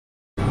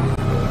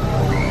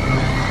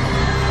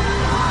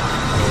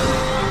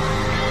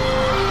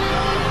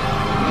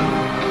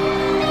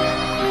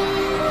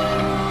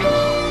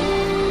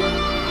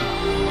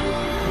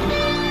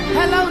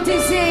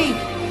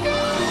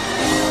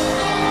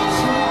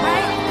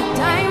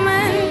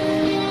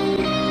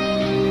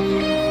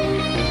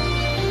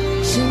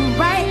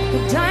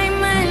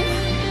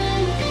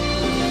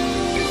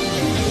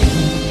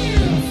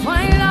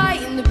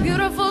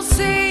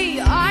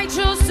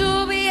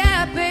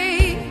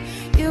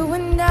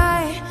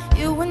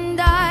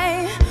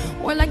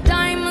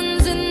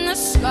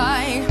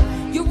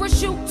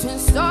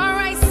star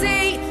I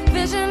see,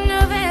 vision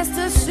of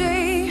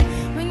ecstasy.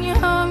 When you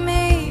hold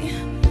me,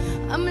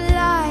 I'm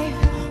alive.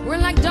 We're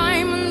like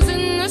diamonds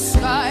in the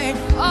sky.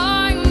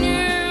 I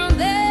knew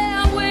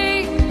that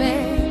we'd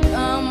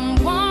become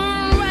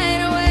one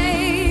right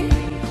away.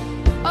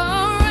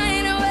 Oh,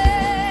 right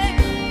away.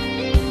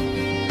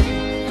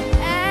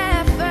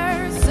 At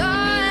first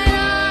sight,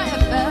 I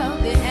felt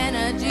the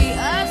energy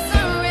of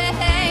sun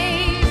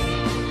rays.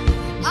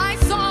 I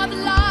saw the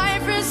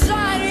life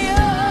inside you.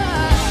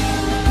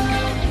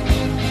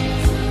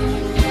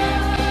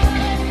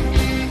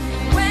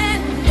 When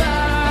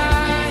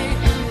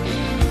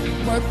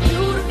we're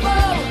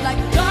beautiful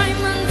like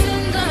diamonds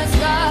in the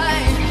sky.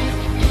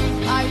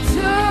 I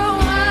too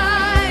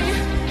am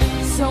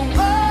so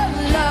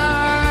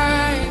alive.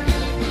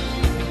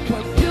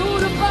 We're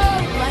beautiful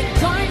like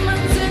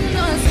diamonds in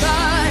the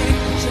sky.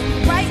 Shine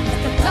bright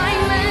like a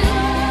diamond.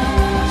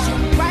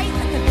 Shine bright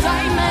like a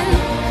diamond.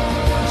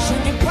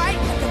 Shine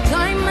bright like a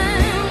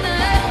diamond.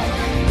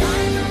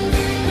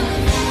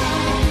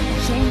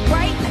 Shine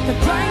bright like a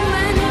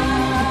diamond.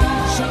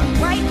 Shine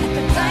bright like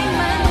a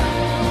diamond.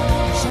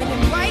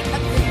 Shining bright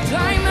like a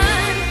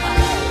diamond.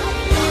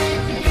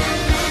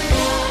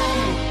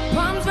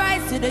 Palms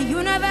rise to the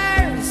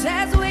universe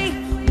as we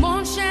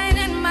moonshine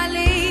in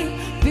Mali.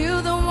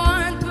 Feel the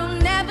warmth, we'll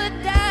never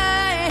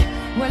die.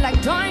 We're like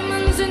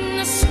diamonds in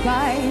the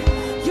sky.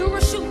 You're a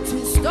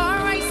shooting star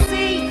I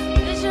see,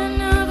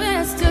 vision of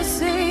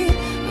ecstasy.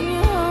 When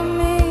you hold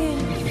me,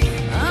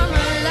 I'm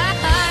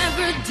alive.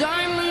 We're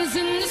diamonds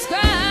in the sky.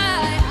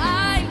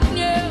 I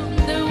knew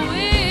that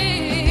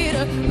we'd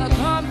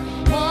come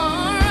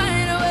on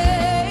right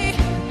away.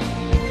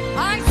 I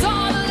saw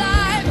the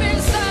life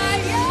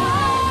inside you.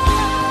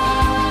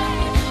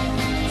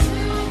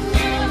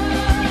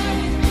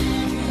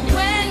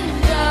 When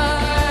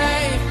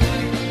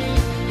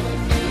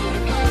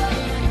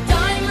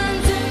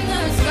diamonds in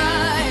the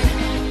sky,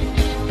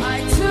 I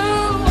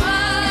too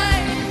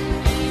am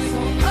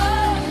so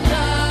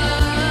alive.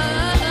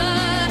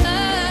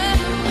 Shine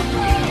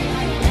bright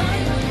like a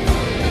diamond.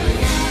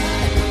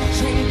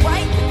 Shine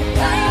bright like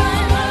a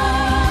diamond.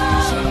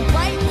 Shine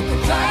bright like a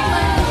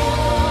diamond.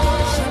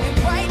 Shine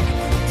bright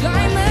like a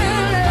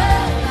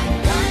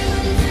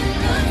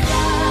diamond.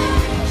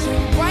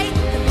 Shine bright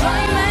like a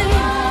diamond.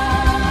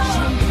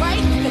 Shine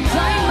bright like a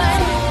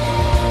diamond.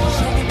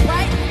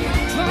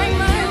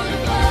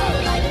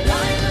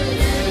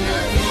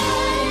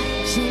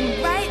 Shine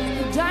bright like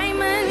a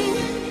diamond.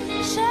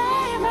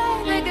 Shine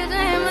bright like a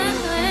diamond.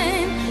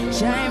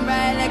 Shine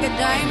bright like a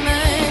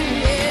diamond.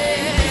 Yeah.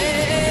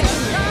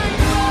 Shine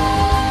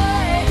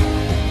bright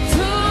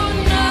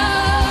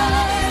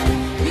tonight.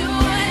 You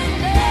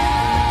and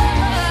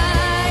I,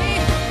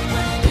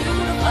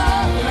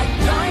 beautiful like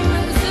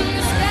diamonds in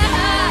the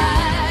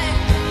sky.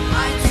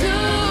 I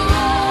too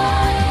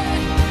am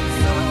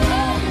so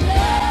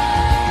alive.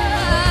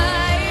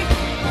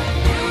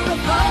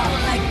 Beautiful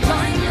like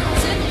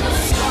diamonds in the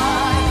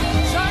sky.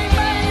 Shine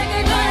bright like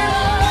a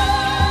diamond.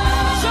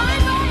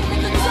 Shine bright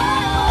like a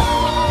diamond.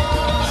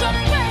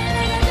 Shine bright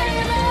like a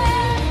diamond.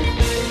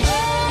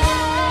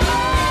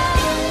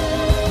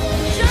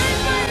 Shine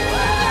bright like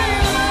a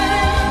diamond.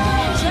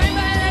 Shine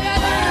bright like a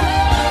diamond.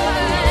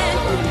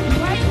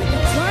 Bright like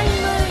a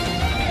diamond.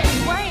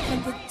 Bright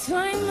like a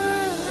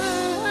diamond.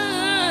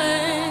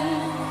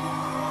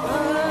 Oh.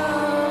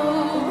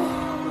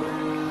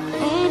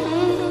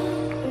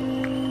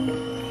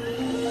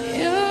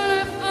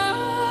 Beautiful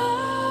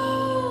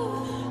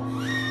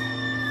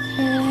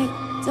like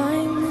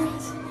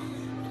diamonds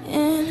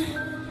in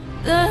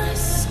the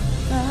sky.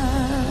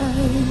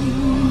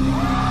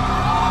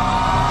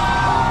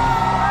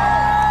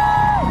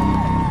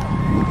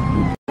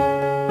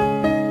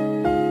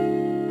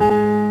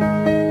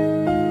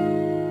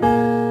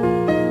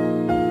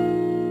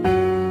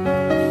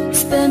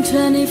 Spend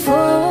 24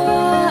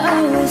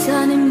 hours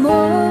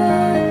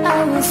anymore,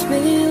 hours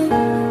with you.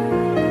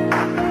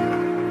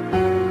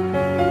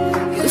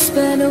 You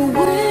spend a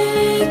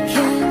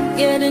weekend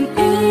getting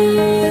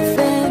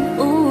even,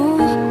 ooh.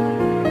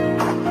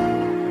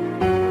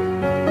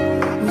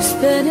 We're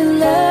spending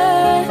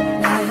late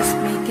nights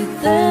making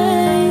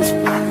things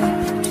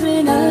right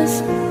between us.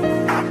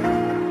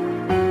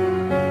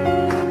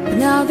 But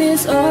now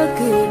this all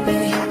good,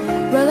 babe.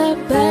 Roll up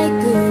back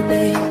good,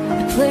 babe,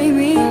 and play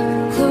me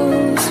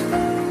close.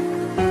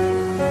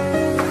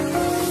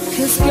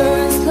 Cause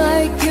girls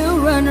like you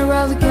run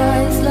around with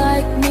guys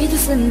like me to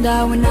send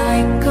out. When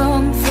I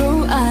come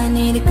through, I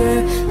need a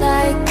girl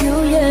like you,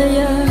 yeah,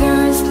 yeah.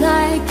 Girls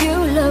like you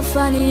love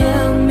funny,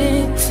 yeah,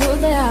 me too,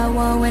 that I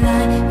want. When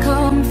I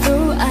come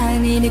through, I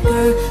need a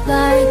girl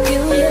like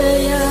you, yeah,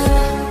 yeah.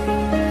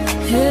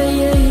 Yeah,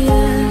 yeah,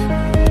 yeah.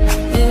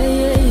 Yeah,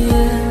 yeah,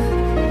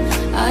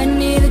 yeah. I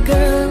need a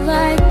girl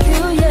like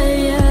you, yeah,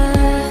 yeah.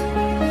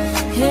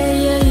 Yeah,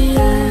 yeah,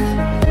 yeah.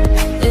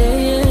 Yeah,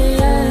 yeah,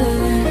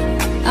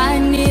 yeah. I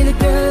need a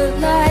girl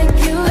like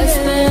you, yeah. I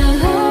spent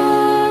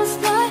last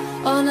night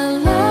on a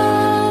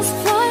last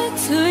flight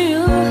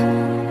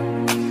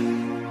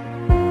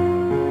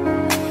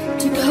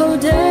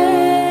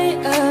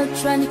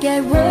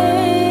can't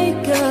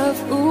wake up,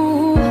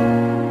 ooh.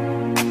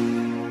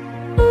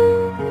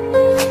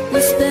 We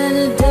spend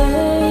a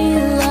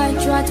day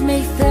like trying to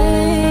make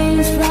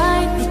things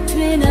right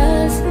between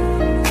us.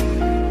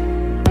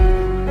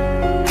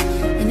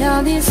 And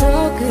now this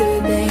all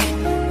good, babe.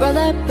 Roll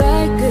that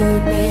back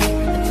good, babe,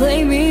 and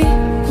play me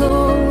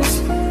close.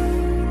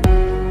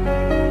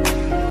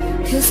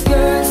 Cause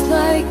girls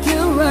like you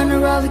run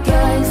around with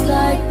guys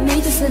like me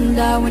to send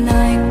out. When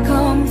I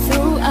come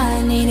through,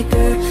 I need a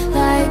girl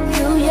like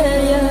you,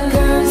 yeah, yeah.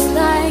 Girls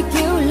like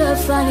you love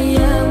funny,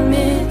 yeah,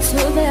 me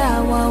too, that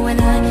I want. When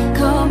I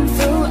come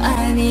through,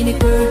 I need a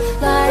girl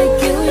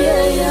like you,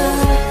 yeah, yeah.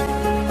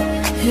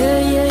 Yeah,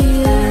 yeah,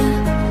 yeah.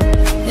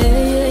 Yeah,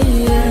 yeah,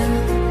 yeah.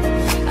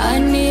 I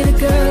need a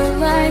girl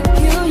like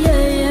you,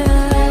 yeah, yeah.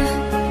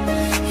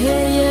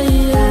 Yeah, yeah,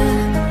 yeah.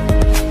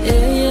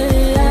 Yeah, yeah,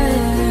 yeah.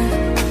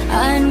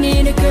 I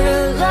need a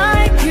girl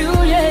like you,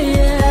 yeah,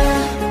 yeah.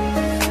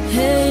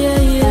 Yeah,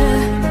 yeah, yeah.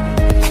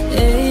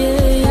 Yeah,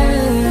 yeah, yeah.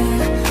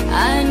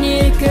 I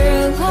need a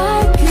girl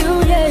like you,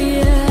 yeah,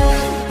 yeah.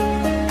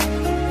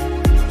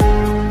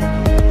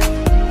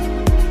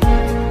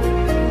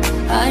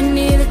 I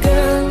need a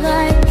girl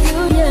like you,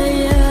 yeah,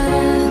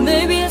 yeah.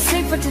 Maybe I'm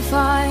sick for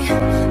defy,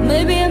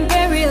 maybe I'm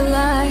very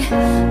alive.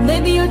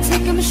 Maybe you're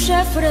taking my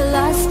shot for the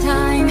last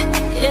time,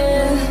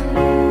 yeah.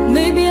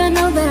 Maybe I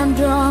know that I'm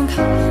drunk,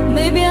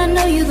 maybe I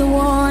know you're the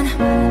one.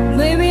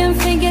 Maybe I'm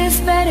thinking it's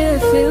better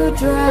if you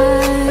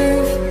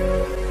drive.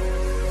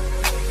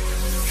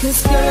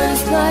 Cause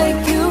girls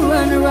like you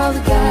run around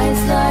with guys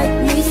like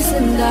me to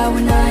send out.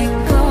 When I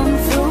come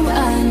through,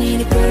 I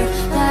need a girl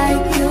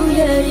like you,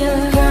 yeah,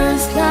 yeah.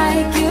 Girls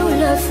like you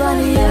love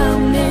funny, yeah,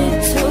 me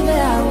too,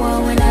 that I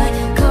want. When I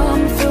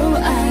come through,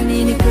 I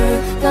need a girl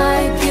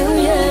like you,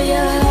 yeah,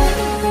 yeah.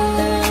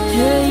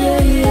 Yeah,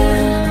 yeah, yeah.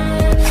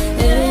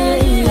 Yeah,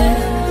 yeah, yeah.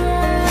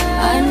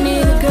 I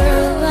need a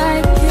girl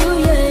like you,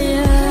 yeah,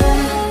 yeah.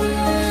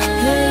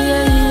 Yeah,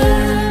 yeah, yeah.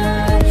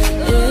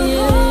 Yeah,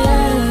 yeah,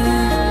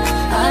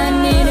 yeah. I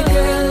need a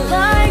girl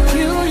like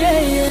you,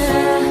 yeah,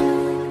 yeah.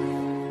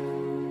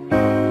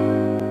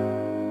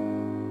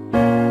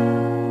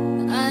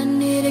 I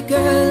need a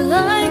girl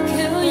like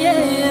you,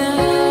 yeah, yeah.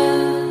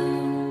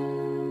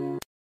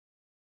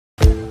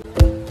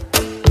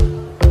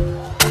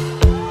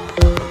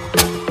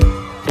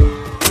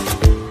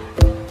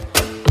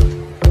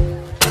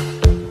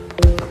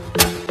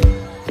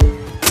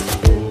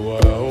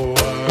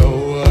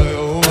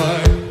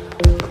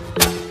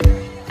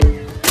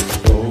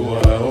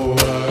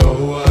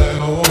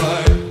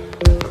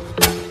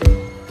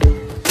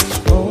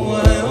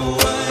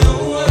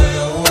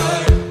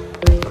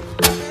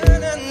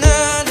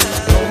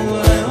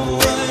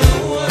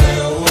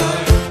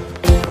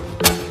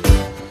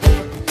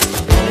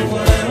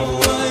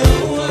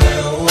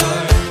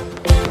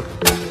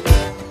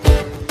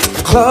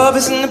 Club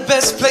isn't the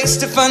best place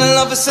to find a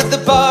lover, said the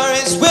bar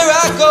is where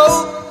I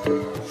go.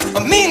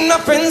 I'm meeting my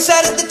friends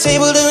sat at the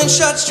table doing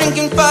shots,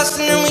 drinking fast,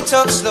 and then we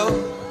talk slow.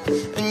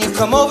 And you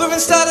come over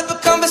and start up a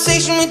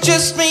conversation with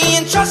just me,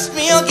 and trust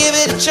me, I'll give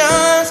it a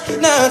chance.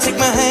 Now take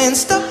my hand,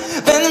 stop,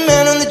 bend the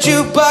man on the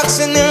jukebox,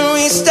 and then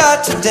we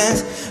start to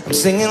dance. I'm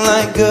singing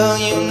like, girl,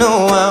 you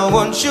know I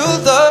want your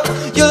love.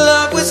 Your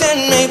love was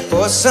handmade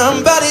for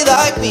somebody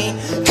like me.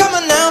 Come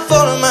on now,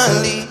 follow my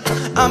lead.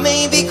 I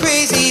may be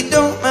crazy,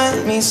 don't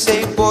mind me.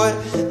 Say, boy,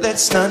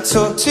 let's not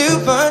talk too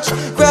much.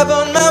 Grab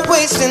on my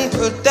waist and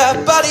put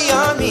that body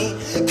on me.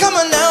 Come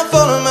on now,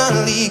 follow my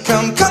lead.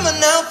 Come on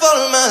now,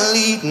 follow my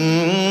lead.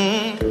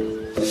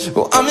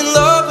 Well, I'm in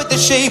love with the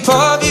shape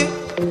of you.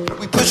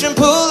 We push and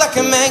pull like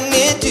a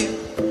magnet do.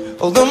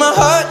 Although my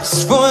heart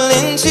is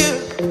falling too.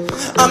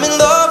 I'm in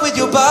love with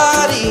your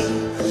body.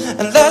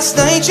 And last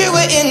night you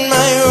were in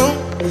my room,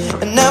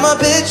 and now my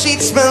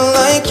bedsheets smell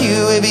like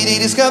you. Every day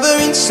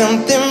discovering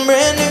something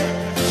brand new.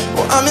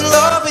 Well, I'm in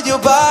love with your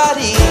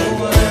body.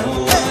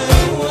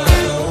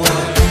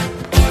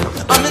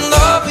 I'm in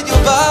love with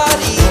your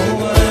body.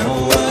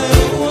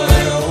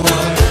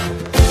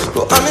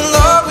 Well, I'm in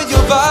love with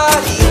your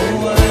body.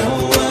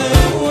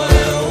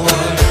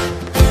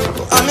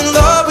 Well, I'm in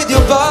love with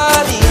your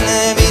body. And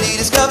every day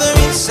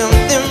discovering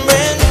something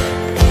brand new.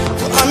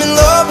 Well, I'm in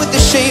love with the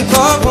shape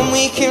of when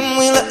we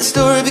let the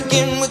story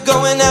begin. We're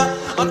going out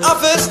on our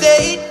first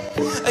date.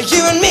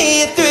 You and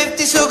me are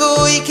thrifty, so go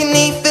all you can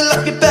eat. Fill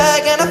up your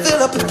bag and I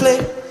fill up a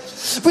plate.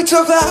 We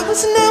talk for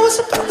hours and hours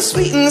about the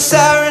sweet and the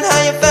sour, and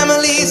how your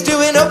family's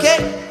doing okay.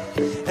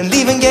 And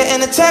leaving,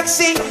 getting a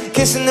taxi,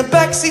 kissing the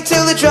backseat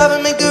till the driver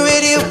make the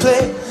radio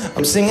play.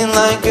 I'm singing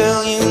like,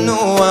 girl, you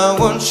know I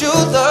want your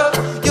love.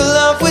 Your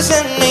love was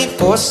handmade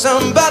for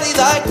somebody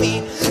like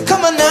me.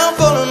 Come on now,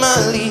 follow my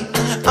lead.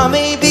 I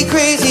may be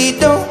crazy,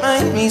 don't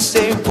mind me.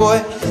 Say,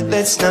 boy,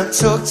 let's not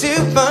talk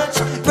too much.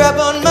 Grab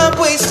on my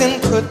waist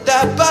and put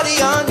that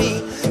body on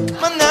me.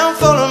 Come on now,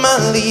 follow my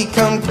lead.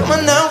 Come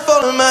on now,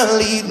 follow my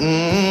lead.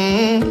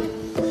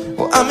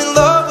 Well, I'm in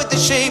love with the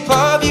shape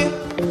of you.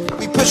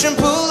 We push and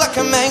pull like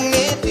a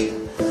magnet do.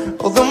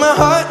 Although my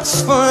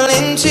heart's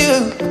falling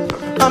too.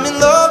 I'm in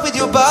love with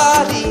your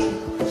body.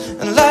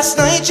 And And last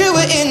night you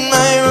were in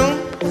my room,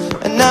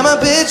 and now my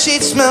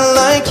bedsheets smell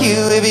like you.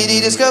 Every day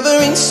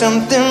discovering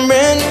something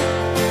brand new.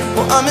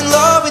 Well, I'm in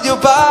love with your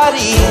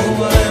body.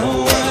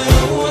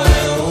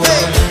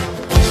 Hey.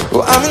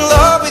 Well, I'm in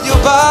love with your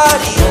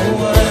body.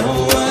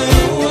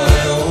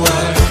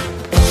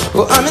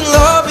 Well, I'm in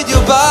love with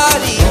your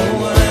body.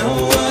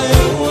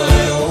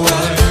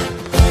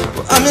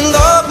 Well, I'm in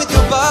love with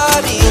your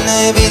body. And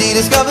every day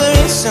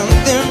discovering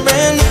something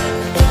brand new.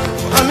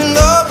 Well, I'm in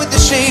love with the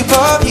shape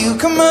of you.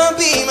 Come on,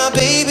 be my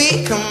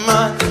baby, come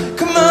on.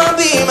 Come on,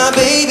 be my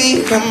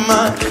baby, come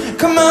on.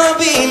 Come on,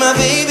 be my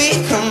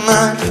baby, come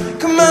on.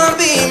 Come on,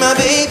 be my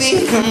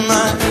baby, come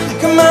on.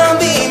 Come on,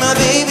 be my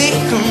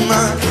baby, come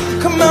on.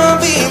 Come on,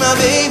 be my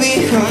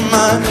baby, come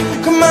on.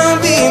 Come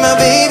on, be my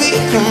baby,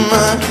 come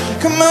on.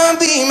 Come on,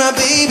 be my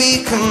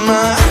baby, come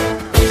on.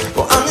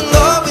 Well, I'm in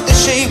love with the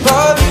shape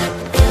of you.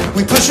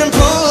 We push and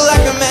pull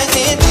like a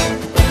magnet do.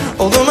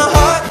 Although my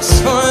heart is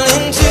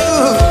falling too.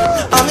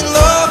 I'm in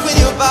love with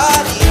your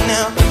body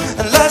now.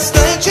 And last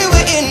night you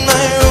were in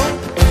my room,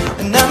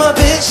 and now my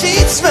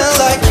bedsheets smell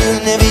like you.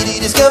 And every day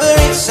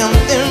discovering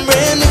something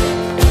brand new.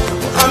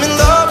 Well, I'm in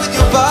love with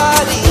your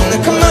body. Now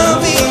come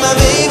on, be my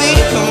baby,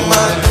 come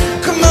on.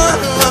 Come on,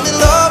 I'm in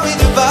love with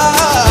your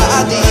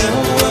body.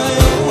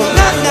 Well,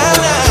 nah, nah,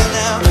 nah,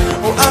 nah.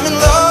 Well, I'm in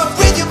love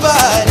with your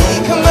body.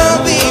 Come on,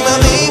 be my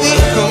baby,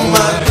 come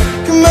on.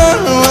 Come on,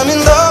 I'm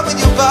in love with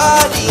your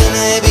body. And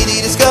every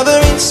day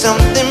discovering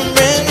something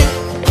brand new.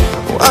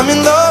 Well, I'm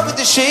in love with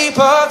the shape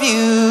of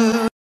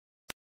you.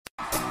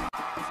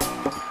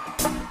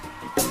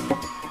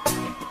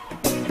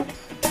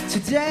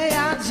 Today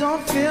I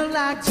don't feel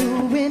like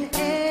doing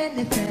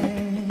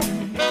anything,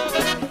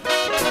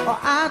 or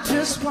I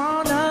just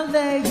wanna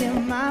lay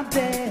in my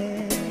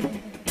bed.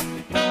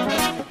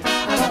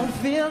 I don't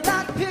feel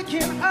like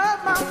picking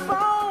up my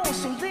phone,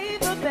 so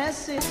leave a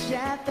message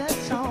at the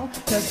tone.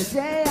 'Cause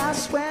today I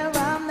swear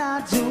I'm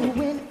not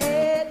doing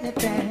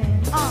anything.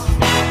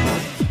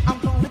 I'm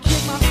gonna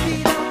kick my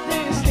feet up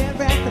there and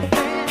stare at the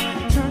fan.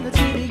 Turn the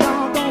TV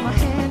on, throw my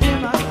hand in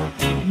my...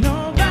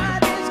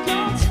 Nobody's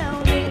gonna tell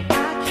me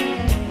I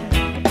can't.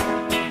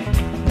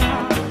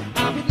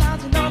 Nah, I'll be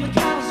lounging on the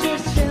couch,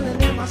 just chilling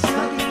in my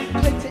study.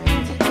 Click to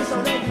empty so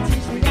they can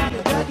teach me how to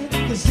duck it.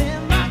 'Cause in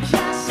my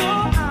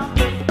castle I'm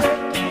the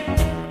breaking.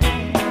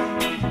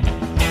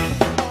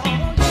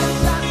 Oh yes,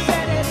 I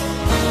said it,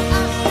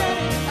 I said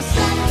it, I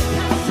said it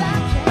 'cause I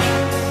can.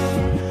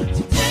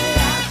 Today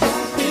I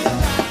don't feel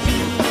like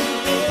doing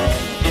it.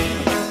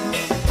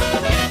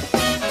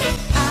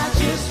 I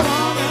just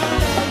wanna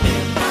lay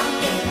in my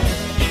bed.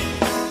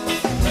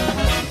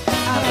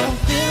 I don't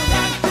feel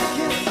like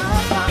picking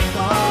up my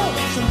phone,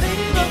 so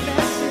leave a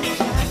message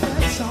at the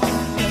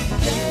tone. 'Cause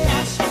today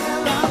I swear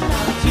I'm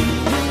not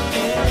doing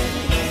it.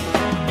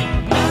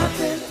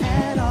 Nothing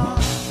at all.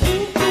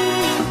 Ooh,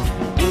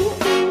 ooh, ooh,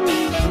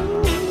 ooh,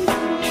 ooh.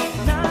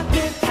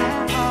 Nothing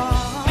at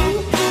all.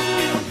 Ooh,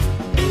 ooh,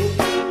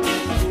 ooh.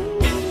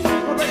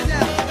 Well, break it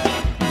down.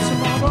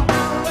 Tomorrow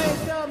I'll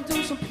wake up, do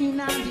some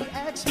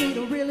P90X, meet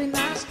a really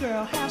nice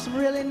girl, have some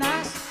really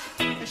nice,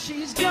 and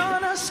she's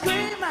gonna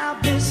scream out,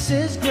 "This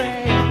is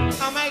great."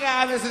 Oh my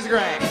God, this is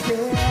great.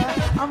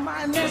 Yeah, I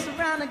might mess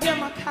around and get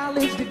my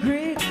college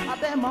degree. I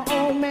bet my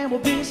old man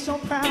will be so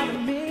proud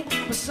of me.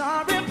 But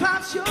sorry,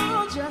 Pops,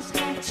 you'll just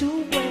have to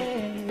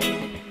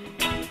wait.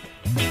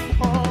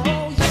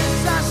 Oh,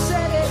 yes, I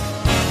said it,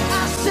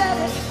 I said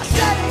it, I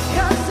said it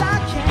 'cause I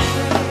can.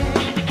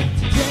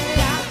 Today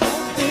I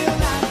don't feel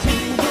like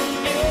doing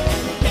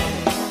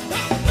anything.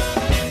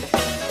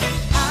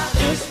 I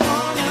just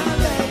wanna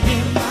lay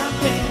in my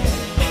bed.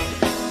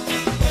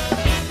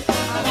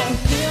 I don't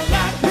feel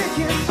like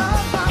picking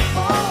up my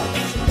phone,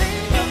 so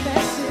leave a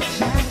message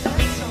at the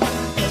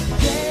tone. 'Cause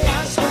today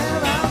I swear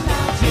I'm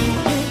not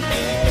doing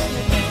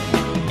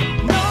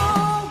anything. No,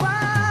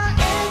 I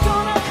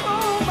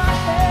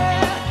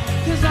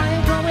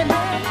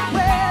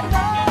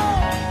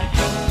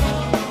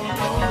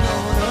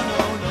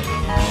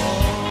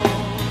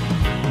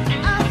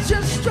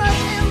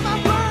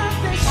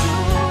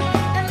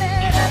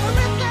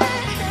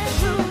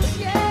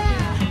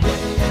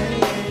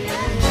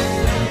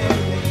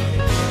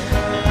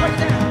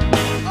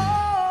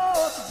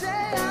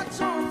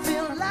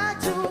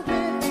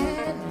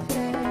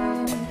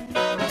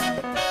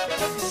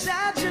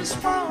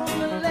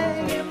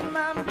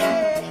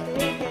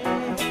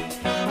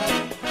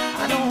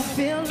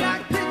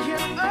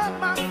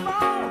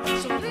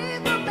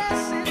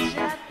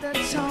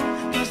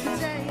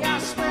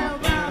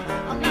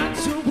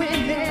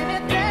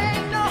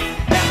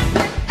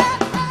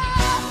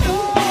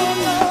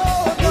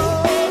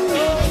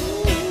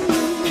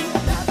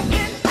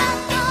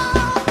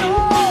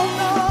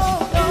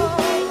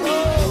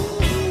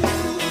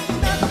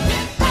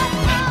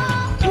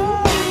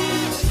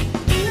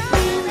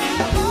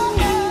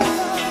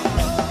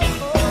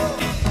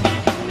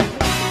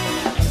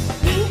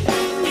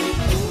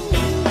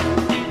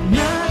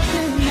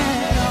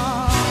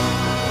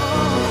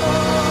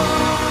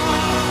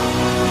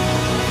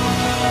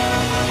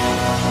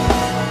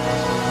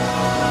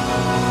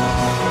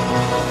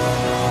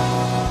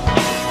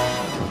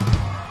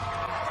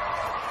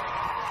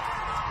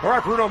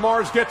Bruno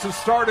Mars gets us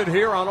started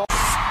here on all. We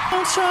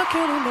don't talk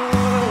anymore.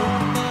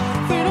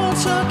 We don't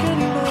talk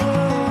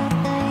anymore.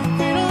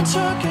 We don't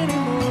talk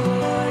anymore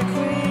like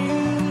we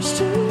used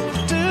to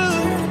do.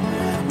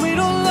 We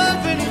don't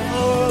love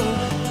anymore.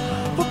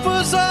 What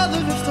was all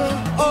of it for?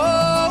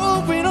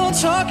 Oh, we don't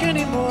talk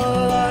anymore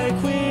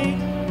like we.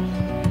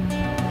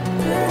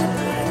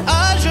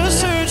 I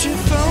just heard you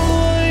found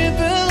what you've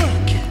been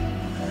looking.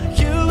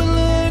 You've been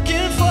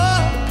looking for.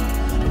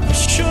 I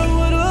sure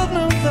would have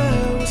known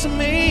that wasn't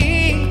me.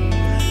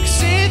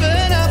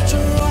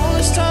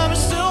 Time I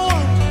still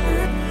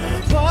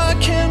wonder why I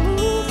can't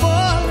move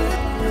on,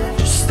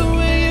 just the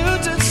way you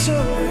did so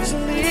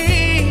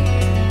easily.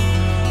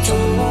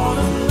 Don't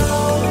wanna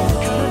know,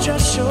 could I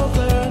just show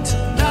burn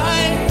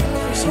tonight?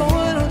 Just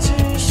holding on to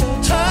you so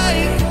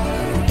tight.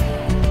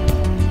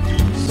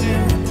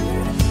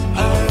 I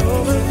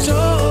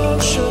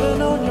overdosed, should've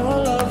known your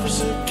love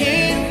was a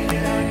game.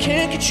 Now I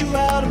can't get you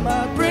out of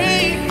my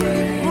brain.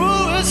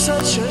 Ooh, it's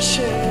such a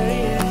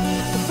shame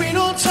that we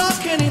don't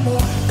talk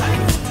anymore.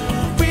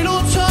 We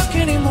don't talk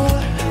anymore.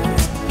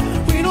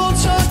 We don't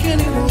talk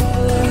anymore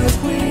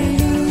like we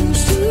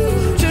used to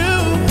do.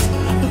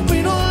 But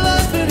we don't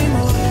love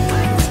anymore.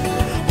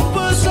 What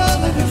was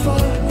all of it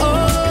for?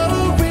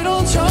 Oh, we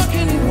don't talk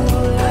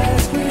anymore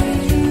like we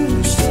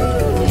used to.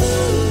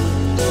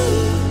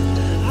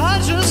 I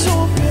just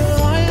hope you're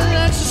lying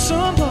next to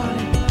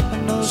somebody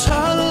that knows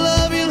how to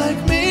love you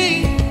like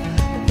me.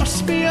 It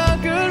must be a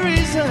good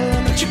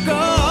reason that you're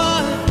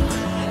gone.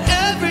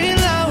 Every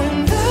now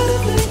and then I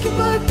think you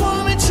might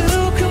want me to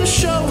come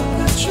show up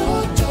at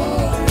your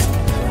door.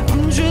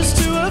 I'm just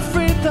too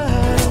afraid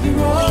that I'll be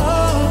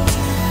wrong.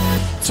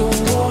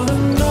 Don't wanna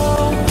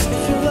know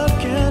if you're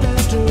looking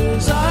into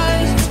his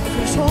eyes, if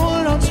he's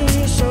holding on to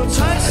you so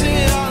tight. Sing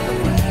it all the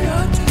way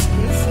I did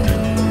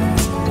before.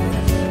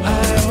 I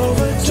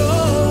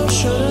overdosed,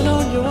 should've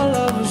known your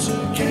love was a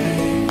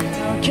game.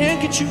 Now I can't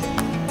get you.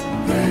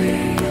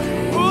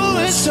 Ooh,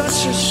 it's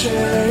such a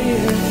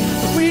shame.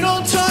 We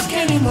don't talk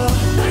anymore.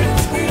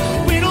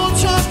 We don't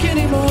talk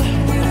anymore.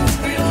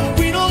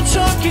 We don't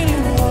talk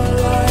anymore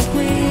like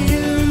we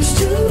used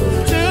to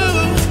do.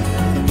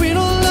 We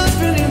don't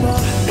love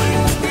anymore.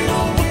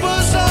 What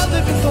was all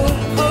that before?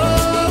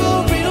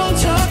 Oh, we don't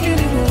talk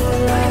anymore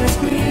like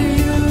we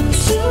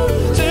used to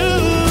do.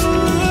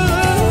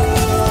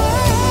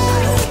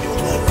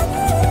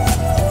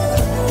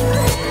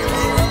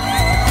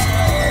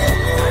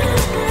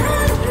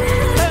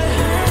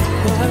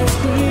 Like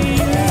we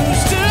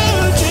used to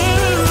do.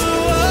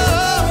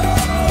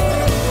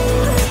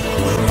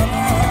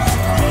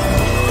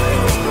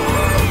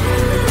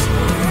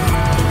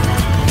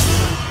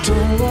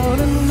 Don't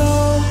wanna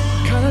know,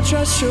 kinda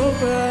trust your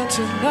burn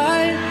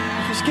tonight.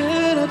 If it's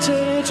gonna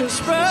take just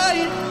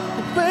right,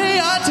 the way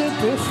I did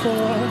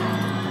before.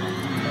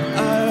 I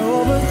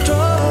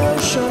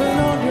overdosed, should've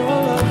known your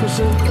love was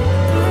a.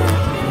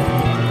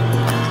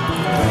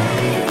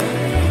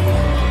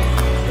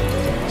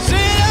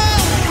 Say it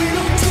out.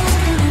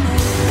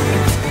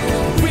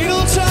 We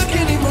don't talk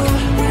anymore.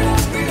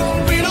 We don't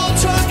talk anymore. We don't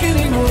talk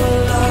anymore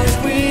like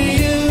we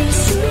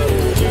used to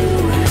do.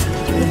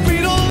 We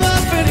don't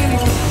love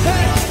anymore.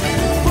 Hey,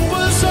 what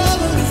was all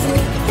of it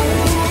for?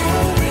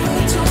 We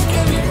don't talk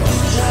anymore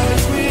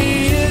like we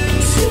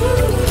used to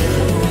do.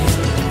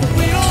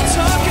 We don't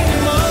talk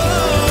anymore.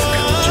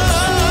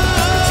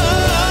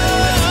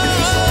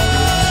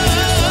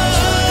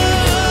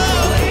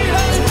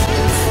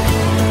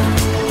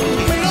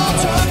 We don't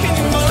talk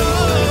anymore.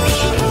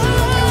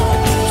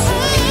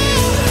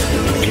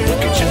 Can't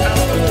get you out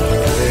of the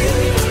way.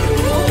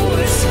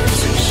 Oh, it's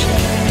such a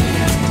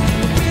shame.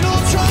 We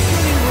don't talk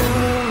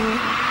anymore.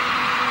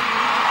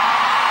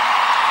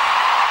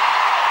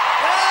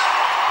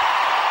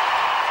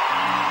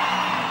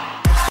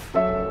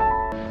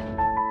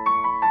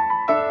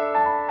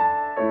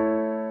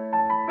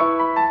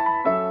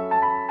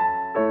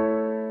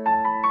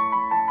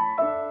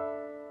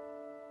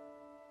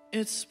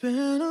 It's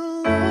been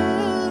a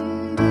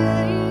long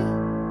day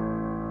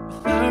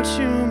without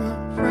you, my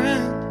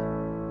friend,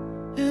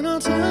 and I'll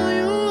tell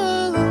you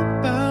all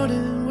about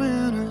it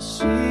when I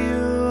see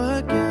you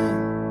again.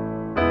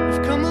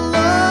 We've come a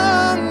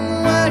long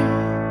way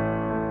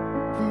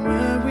from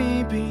where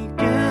we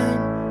began.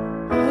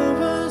 Oh,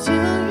 I'll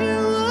tell you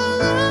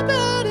all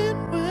about it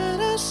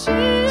when I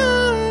see you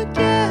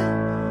again.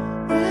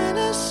 When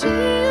I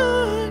see you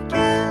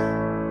again.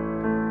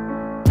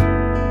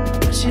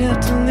 Why'd you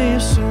have to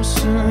leave so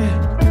soon?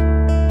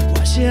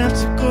 Why'd you have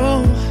to go?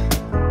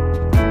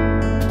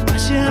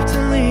 Why'd you have to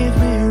leave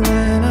me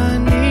when I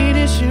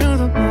needed you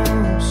the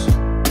most?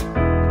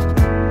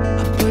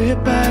 I play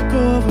it back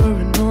over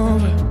and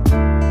over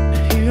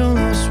and hear your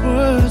last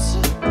words.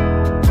 I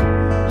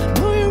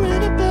know you're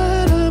in a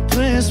better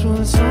place, but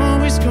it's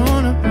always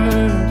gonna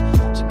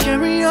hurt. So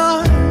carry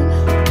on.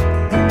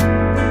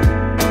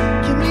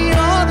 Give me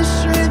all the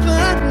strength I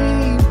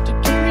need to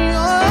carry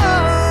on.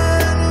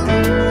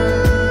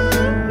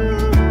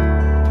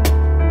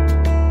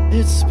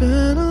 It's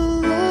been a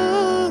long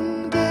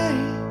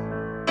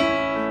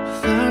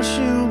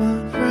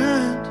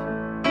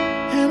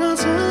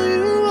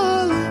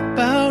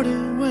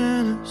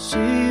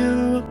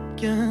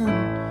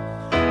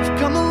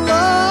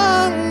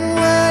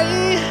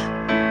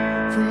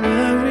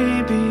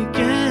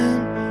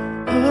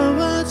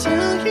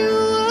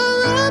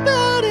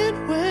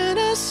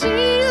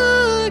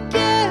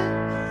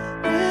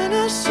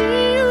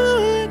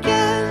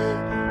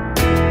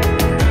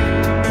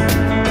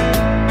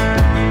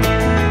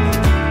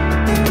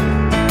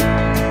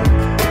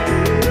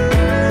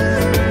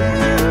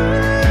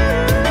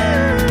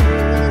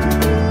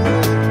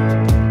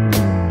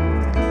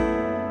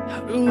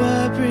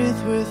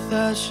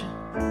without you,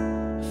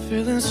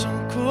 feeling so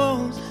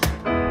cold.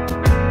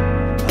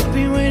 I'll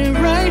be waiting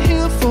right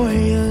here for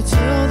you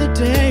till the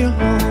day you're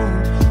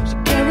home. So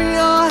carry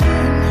on,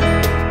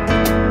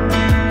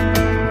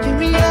 give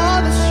me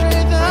all the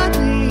strength I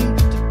need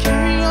to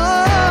carry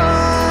on.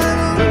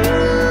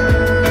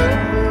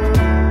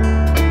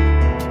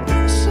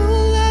 So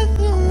let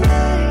the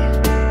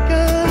light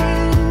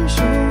guide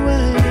your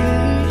way.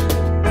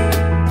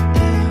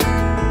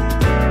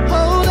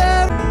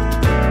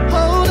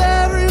 Hold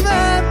every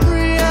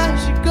memory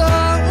as you go,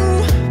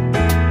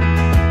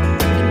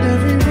 and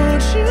every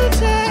road you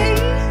take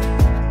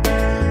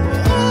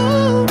will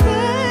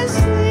always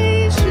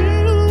lead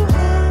you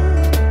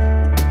home.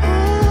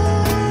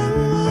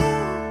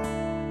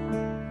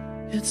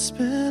 It's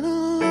been a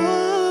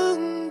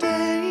long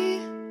day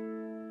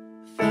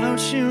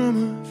without you,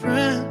 my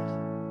friend,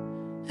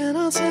 and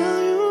I'll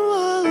tell you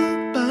all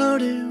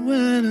about it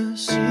when I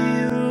see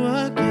you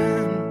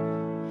again.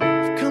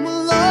 We've come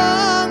a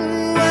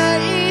long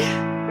way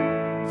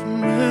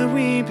from where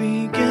we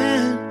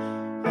began.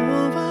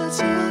 Oh, I'll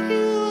tell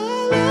you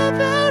all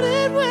about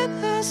it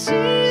when I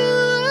see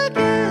you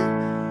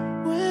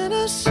again. When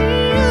I see you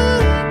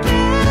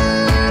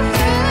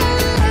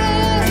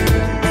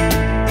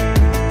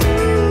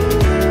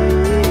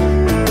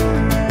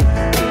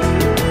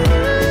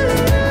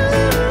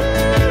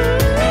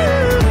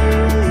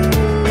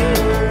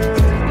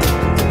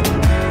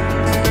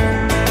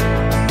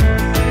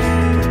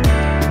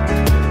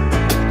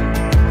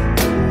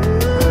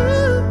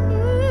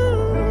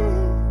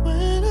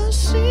when I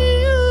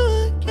see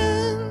you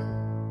again.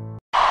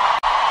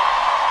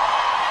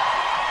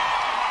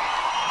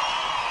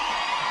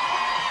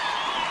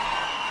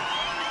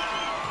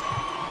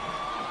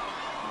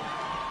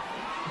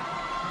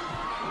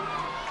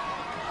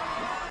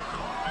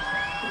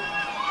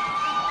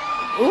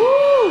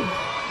 Ooh,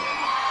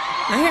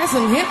 I hear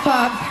some hip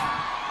hop.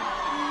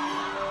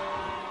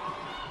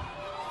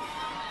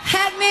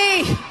 Had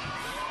me.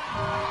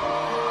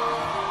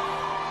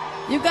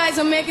 You guys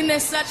are making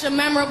this such a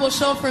memorable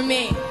show for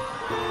me.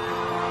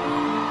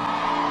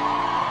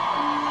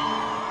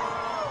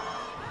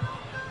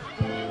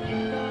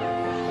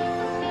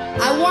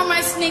 I wore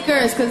my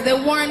sneakers because they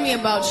warned me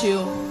about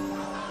you.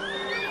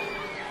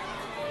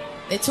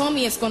 They told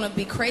me it's gonna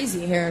be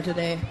crazy here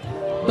today.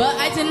 But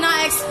I did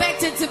not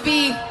expect it to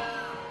be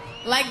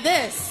like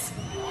this.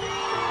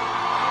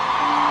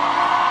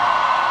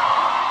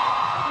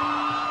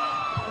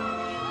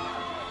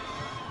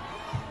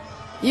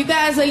 You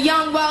guys are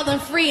young, wild,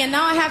 and free, and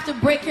now I have to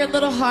break your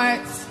little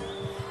hearts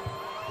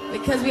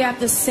because we have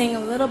to sing a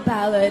little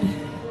ballad.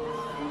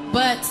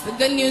 But the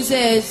good news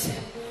is,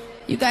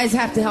 you guys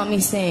have to help me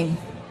sing.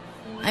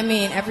 I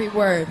mean, every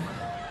word.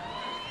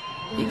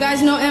 You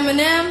guys know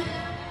Eminem?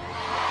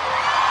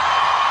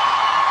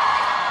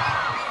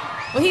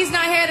 Well, he's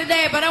not here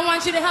today, but I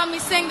want you to help me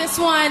sing this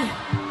one.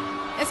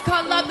 It's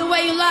called Love the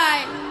Way You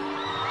Lie.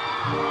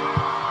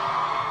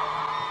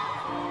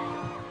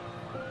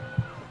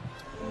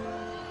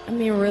 I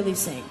mean, really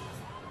sing.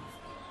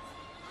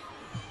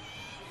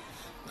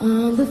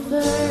 On the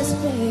first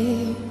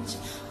page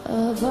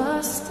of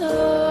our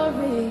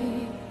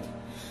story,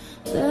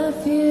 the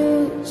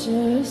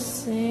future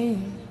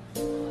seemed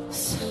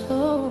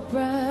so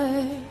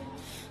bright,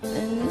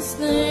 and this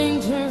thing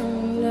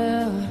turned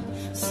out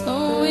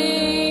so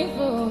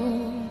evil.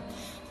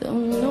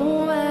 Don't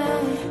know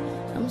why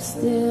I'm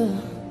still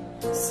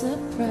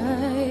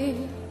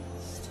surprised.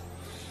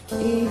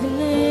 Even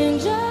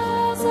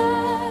angels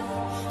have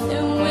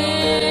their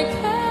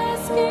wicked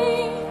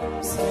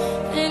schemes,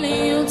 and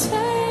you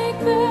take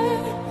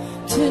them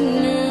to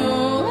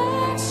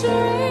new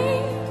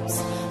extremes.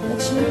 But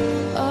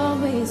you'll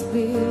always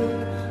be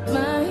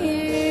my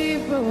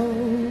hero,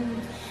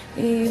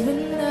 even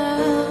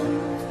though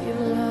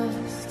you've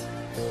lost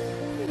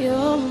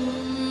your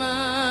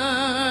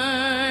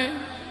mind.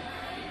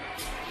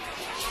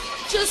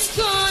 Just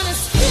gonna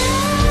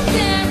stand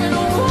there and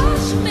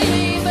watch me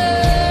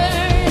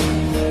burn.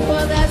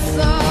 Well, that's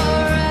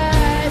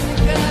alright,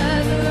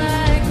 because I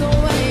like the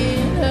way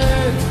it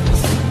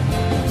hurts.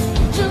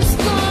 Just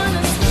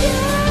gonna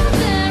stand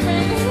there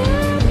and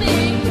hear me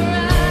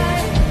cry.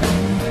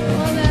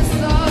 Well, that's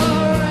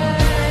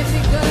alright,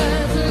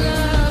 because I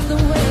love the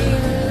way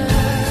you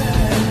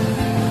lie.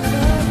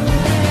 Love the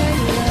way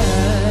you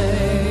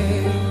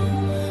lie.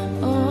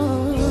 Oh,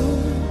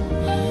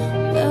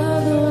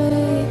 love the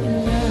way you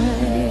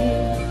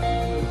lie.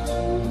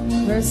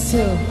 Verse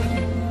 2.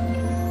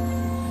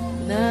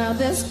 Now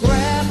there's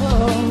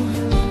gravel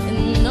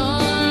in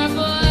our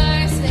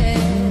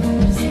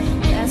voices.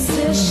 That's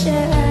the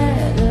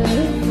shadow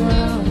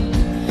from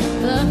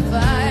the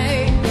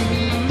fight.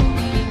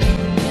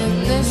 In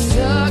this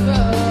tug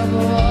of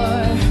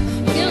war,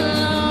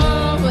 you'll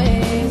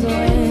always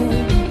win,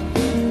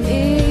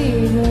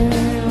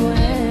 even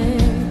when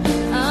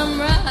I'm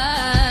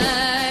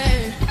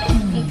right.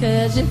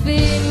 'Cause you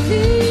feed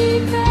me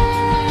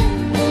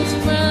candles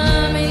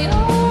from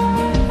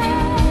your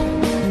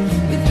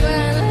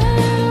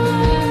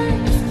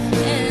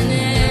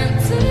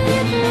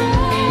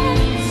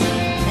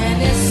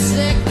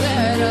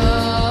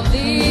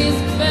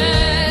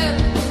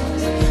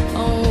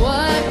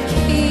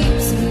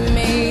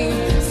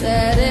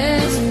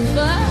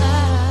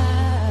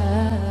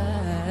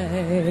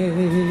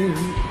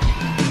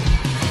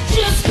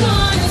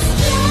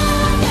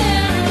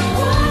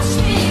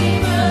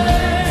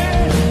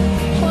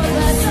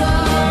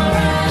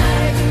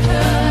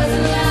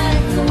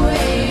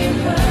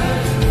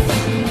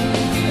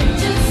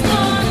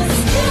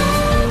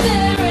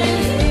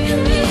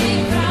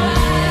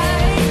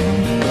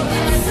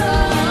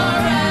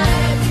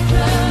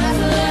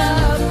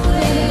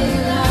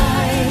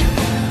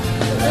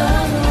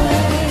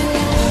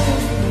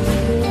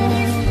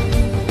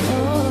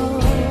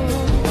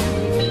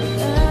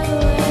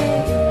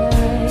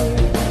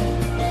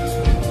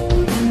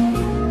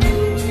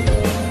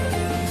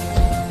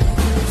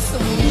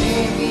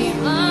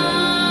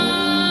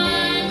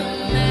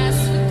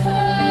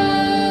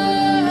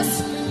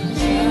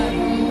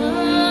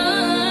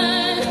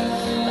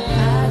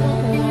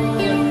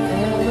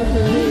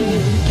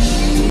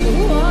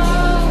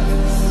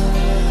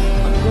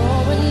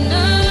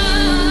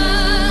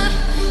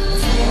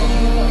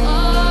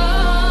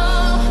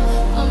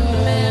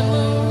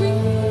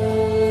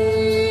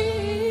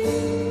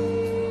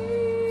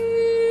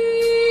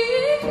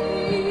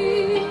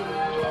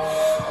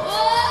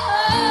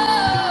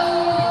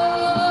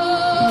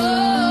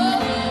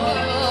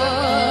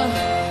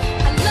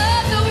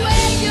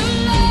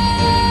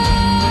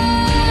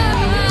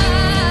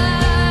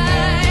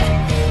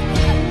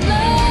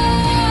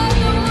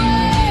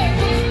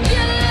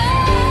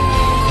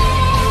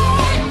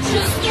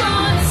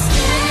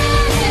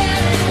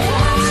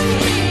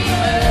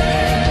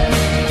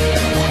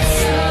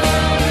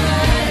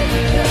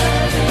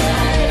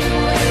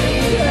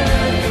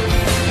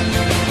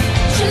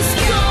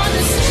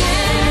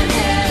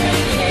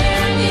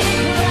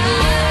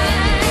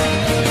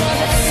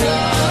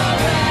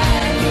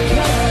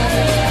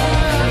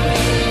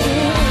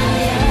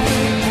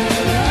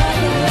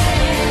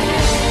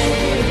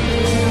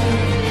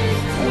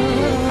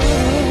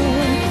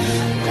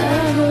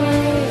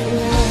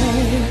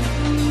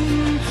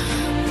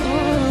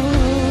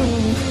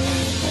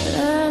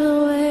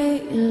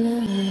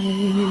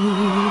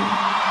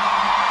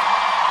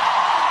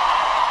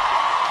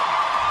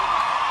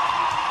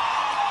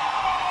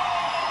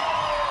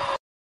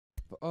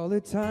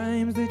the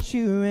times that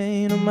you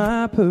rain on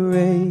my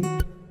parade,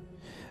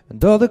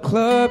 and all the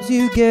clubs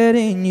you get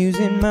in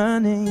using my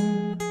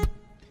name.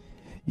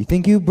 You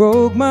think you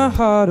broke my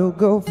heart, oh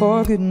go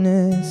for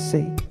goodness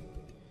sake.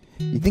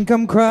 You think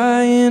I'm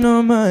crying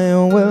on my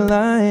own, well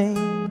I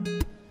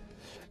ain't.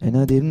 And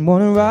I didn't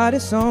want to write a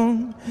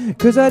song,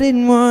 'cause I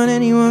didn't want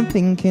anyone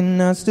thinking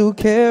I still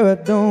care, I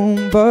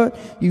don't. But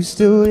you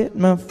still hit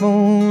my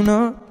phone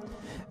up.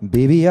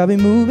 Baby, I'll be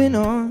moving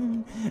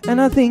on, and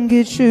I think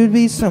it should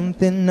be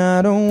something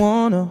I don't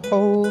want to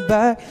hold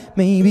back.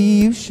 Maybe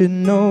you should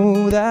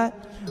know that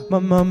my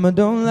mama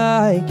don't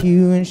like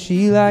you and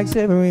she likes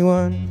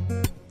everyone.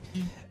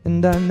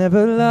 And I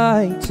never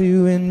like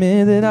to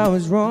admit that I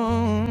was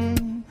wrong.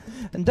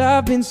 And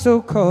I've been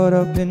so caught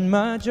up in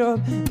my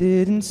job,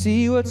 didn't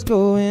see what's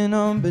going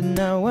on. But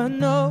now I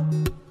know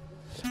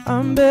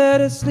I'm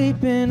better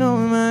sleeping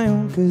on my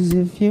own. 'Cause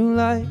if you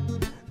like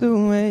the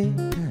way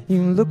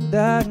you look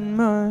that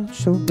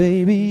much, oh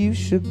baby, you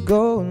should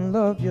go and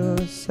love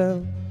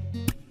yourself.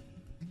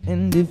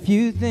 And if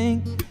you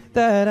think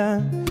that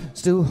I'm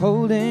still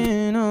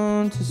holding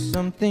on to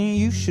something,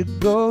 you should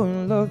go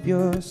and love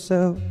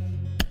yourself.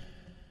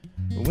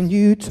 When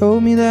you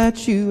told me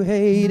that you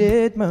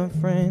hated my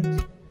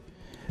friends,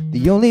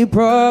 the only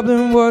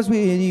problem was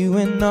with you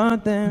and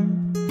not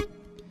them.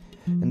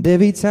 And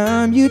every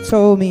time you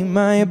told me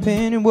my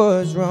opinion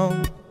was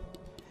wrong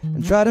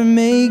and tried to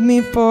make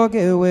me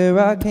forget where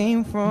I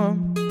came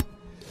from.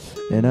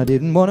 And I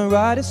didn't want to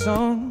write a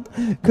song,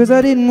 'cause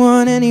I didn't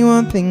want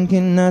anyone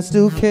thinking I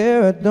still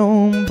care, I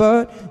don't.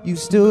 But you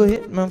still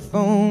hit my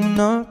phone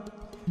up.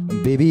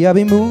 And baby, I'll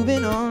be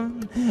moving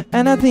on,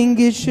 and I think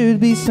it should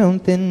be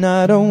something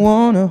I don't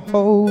want to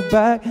hold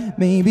back.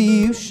 Maybe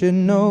you should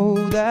know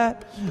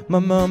that my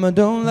mama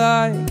don't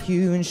like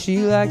you and she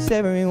likes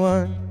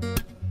everyone.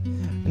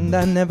 And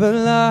I never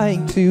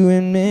like to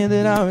admit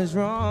that I was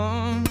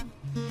wrong.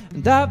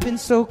 And I've been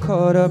so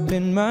caught up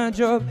in my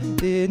job,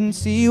 didn't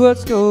see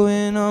what's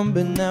going on.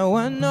 But now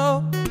I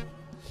know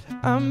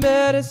I'm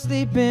better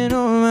sleeping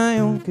on my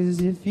own.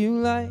 'Cause if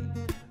you like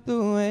the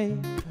way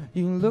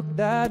you look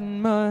that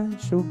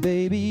much, oh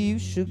baby, you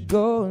should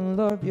go and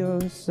love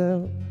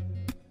yourself.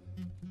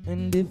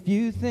 And if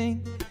you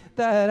think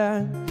that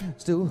I'm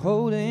still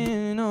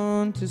holding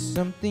on to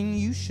something,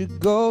 you should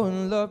go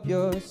and love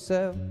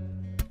yourself.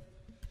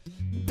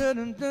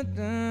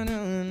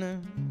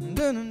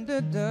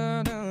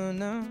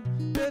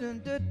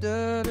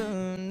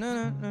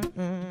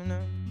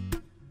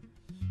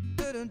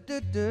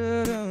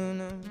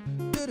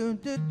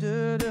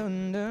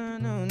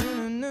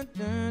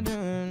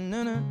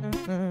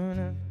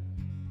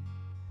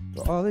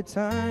 For all the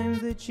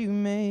times that you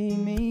made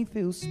me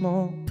feel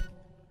small,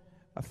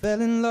 I fell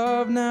in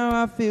love,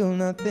 now I feel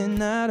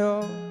nothing at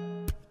all.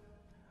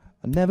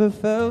 I never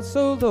felt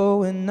so low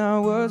when I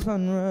was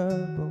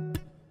vulnerable.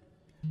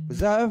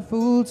 Was I a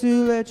fool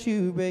to let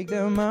you break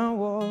down my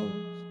walls?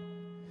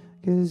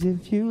 'Cause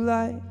if you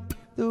like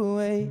the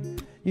way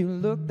you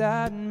look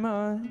that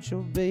much,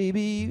 oh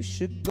baby, you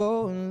should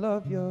go and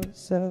love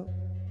yourself.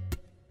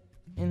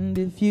 And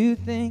if you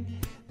think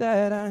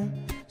that I'm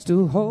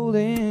still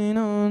holding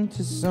on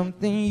to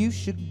something, you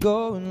should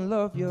go and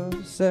love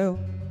yourself.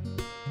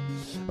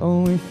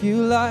 Oh, if you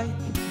like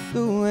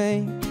the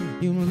way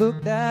you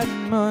look that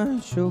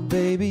much, oh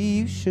baby,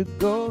 you should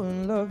go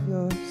and love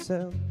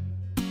yourself.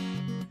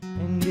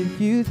 And if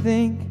you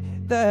think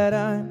that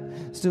I'm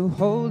still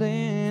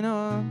holding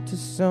on to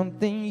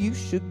something, you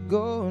should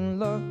go and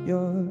love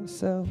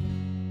yourself.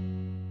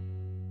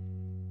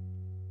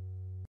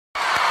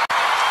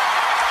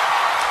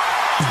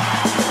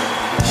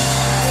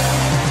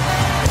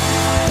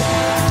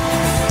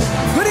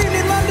 Good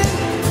evening, London.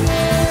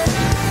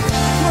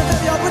 Come on,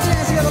 baby, y'all put your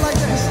hands together like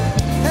this.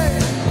 Hey.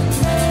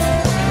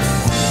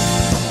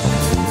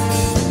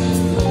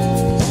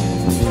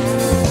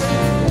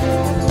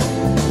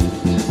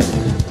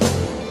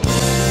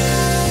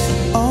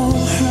 Oh,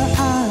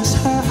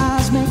 her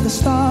eyes make the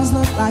stars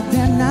look like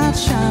they're not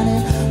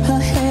shining. Her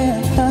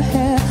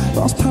hair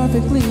falls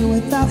perfectly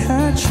without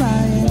her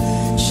trying.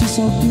 She's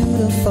so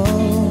beautiful,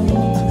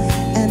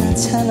 and I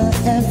tell her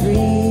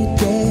every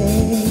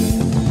day.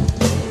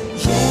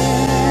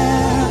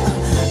 Yeah,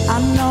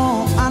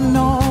 I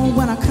know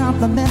when I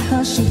compliment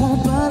her, she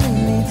won't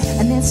believe me.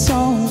 And it's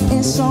so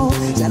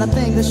sad I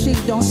think that she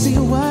don't see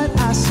what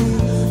I see.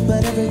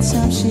 But every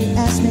time she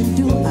asks me,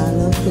 do I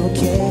look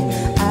okay?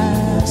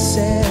 I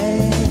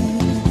say,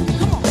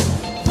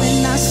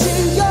 when I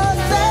see your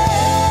face,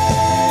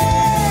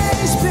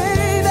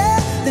 baby,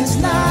 there's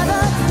not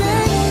a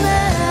thing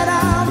that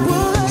I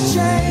would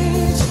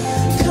change.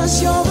 'Cause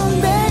you're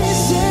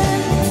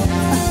amazing,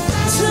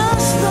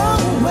 just the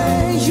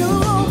way you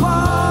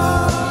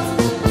are.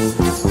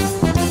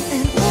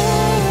 And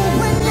ooh,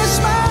 when you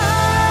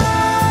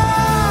smile,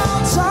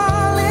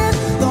 darling,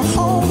 the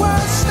whole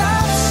world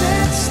stops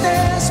and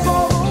stares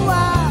for a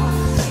while.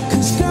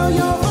 'Cause girl,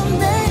 you're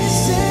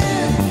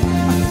amazing,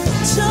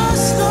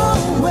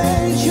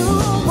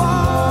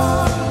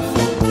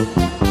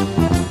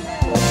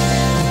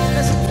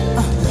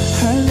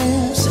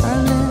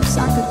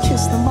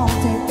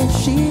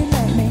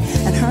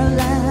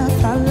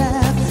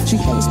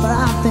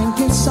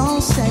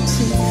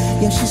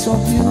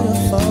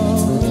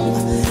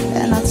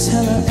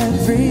 tell her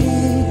every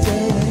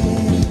day.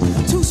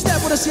 Two-step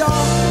with us,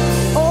 y'all.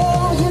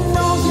 Oh, you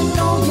know,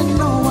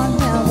 I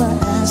never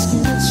ask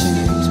you to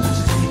change.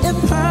 If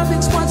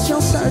perfect's what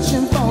you're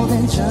searching for,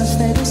 then just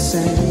stay the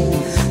same.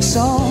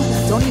 So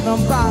don't even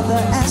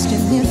bother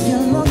asking if you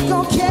look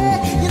okay.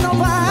 You know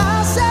why I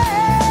say,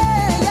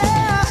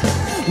 yeah.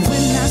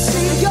 When I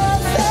see your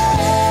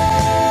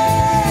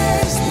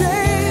face,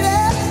 baby,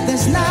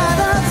 there's not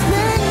a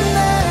thing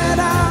that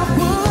I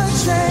would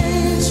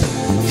change.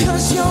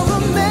 'Cause you're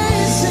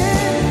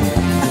amazing,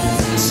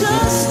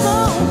 just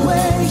the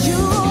way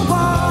you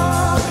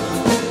are.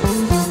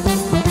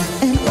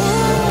 And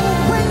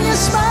ooh, when you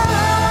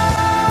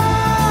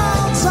smile,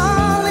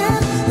 darling,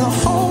 the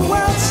whole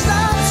world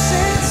stops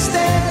and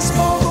stares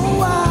for a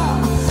while.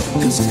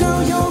 'Cause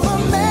girl, you're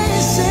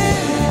amazing,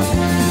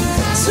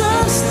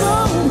 just the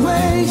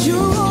way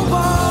you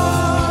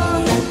are.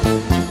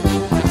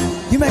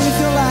 You make me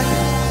feel like,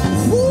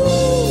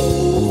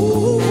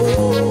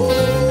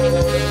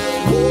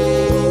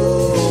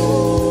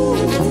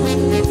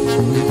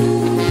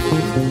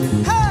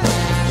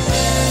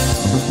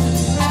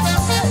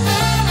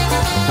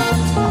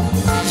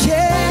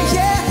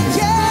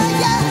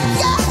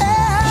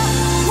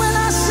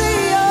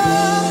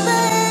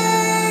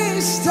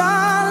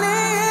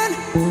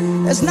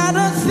 there's not a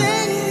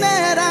thing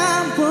that I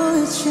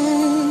would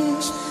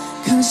change.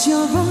 'Cause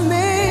you're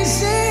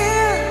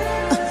amazing,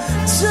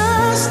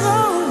 just the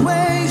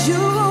way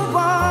you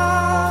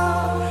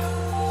are.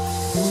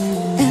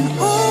 And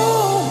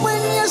oh,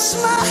 when you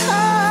smile,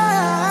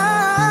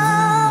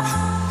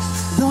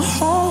 the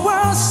whole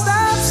world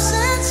stops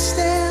and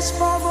stares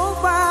for a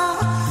while.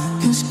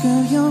 'Cause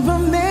girl, you're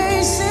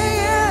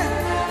amazing,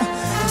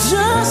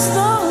 just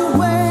the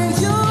way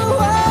you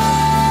are.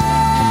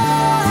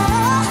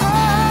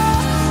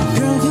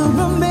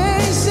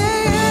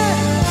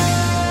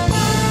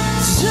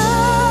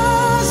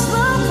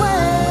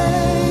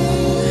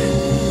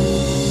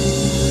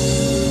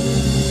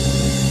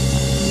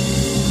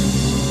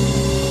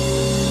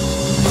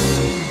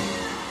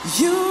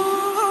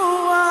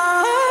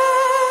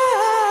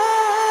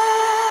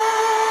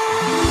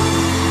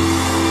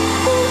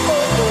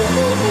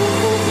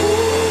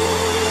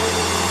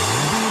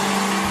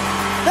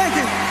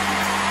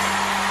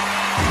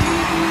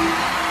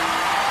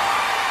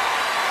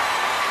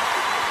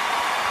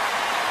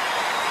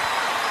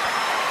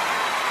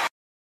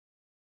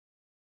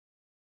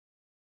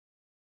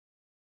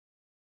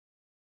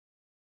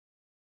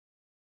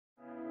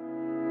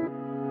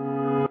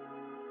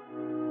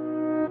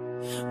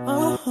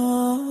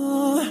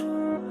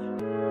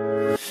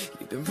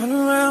 You've been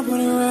running around,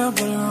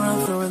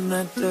 throwing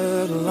that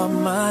dirt all on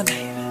my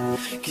name.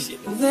 'Cause you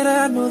knew that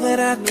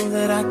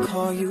I'd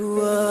call you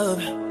up.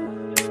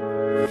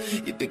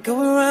 You've been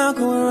going around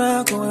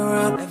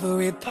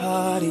every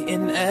party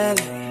in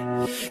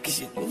LA. 'Cause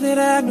you knew that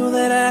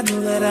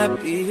I'd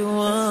be your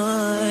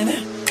one.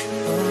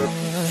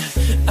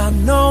 I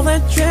know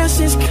that dress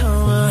is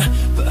color,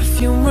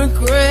 perfume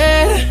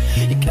regret.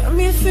 You got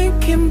me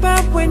thinking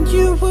about when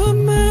you were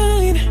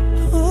mine.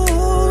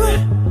 Oh,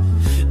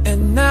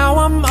 and now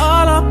I'm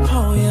all up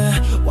on ya.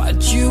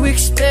 What'd you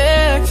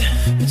expect?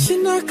 But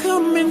you're not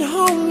coming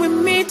home with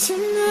me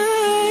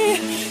tonight.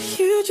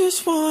 You just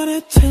want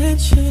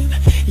attention,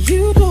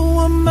 you don't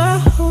want my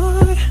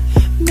heart.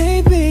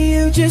 Maybe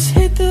you just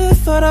hate the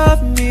thought of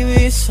me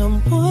with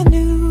someone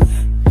new.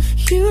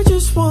 You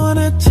just want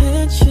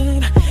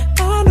attention,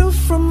 I knew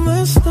from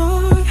the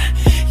start.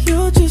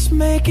 You're just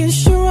making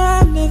sure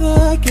I'm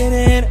never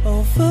getting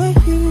over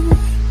you.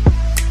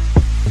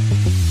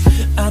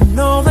 I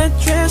know that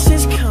dress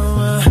is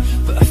color,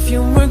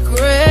 perfume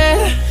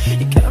regret.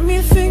 You got me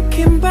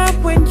thinking about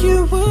when you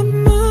were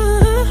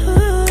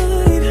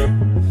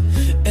mine.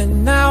 And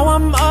now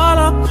I'm all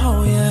up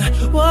on ya.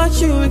 What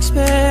you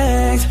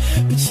expect?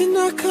 But you're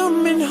not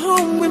coming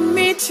home with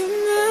me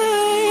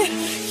tonight.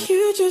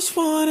 You just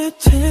want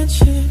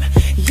attention,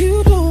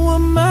 you don't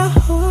want my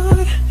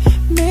heart.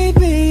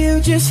 Maybe you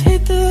just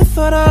hate the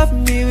thought of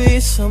me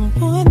with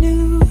someone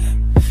new.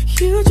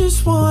 You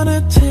just want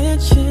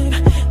attention,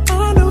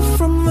 I know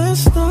from the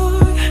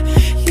start.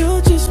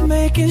 You're just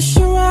making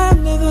sure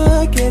I'm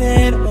never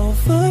getting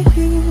over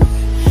you.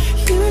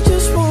 You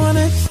just want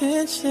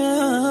attention.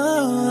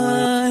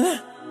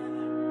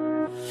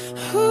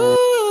 Ooh.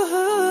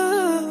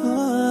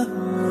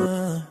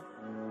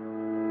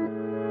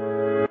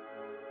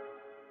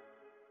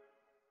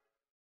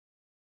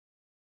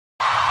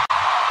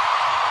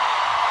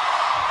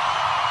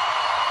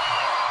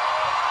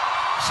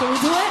 Shall we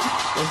do it?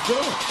 Let's do it.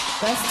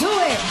 Let's do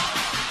it.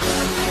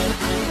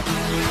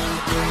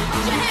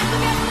 Put your hands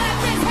together like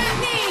this,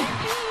 happy.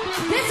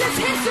 This is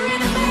history in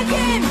the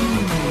making.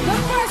 The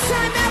first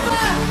time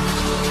ever.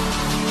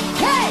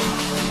 Hey.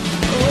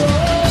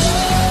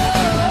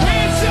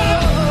 Hands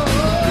up.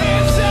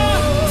 Hands up.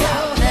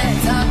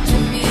 Talk to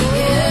me,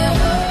 yeah.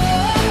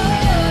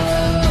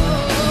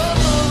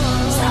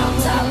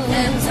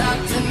 Talk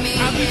to me.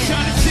 I've been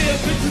trying to tell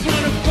bitches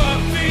wanna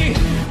fuck me.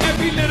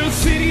 Every little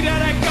city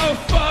that I go,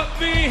 fuck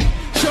me.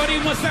 Shorty,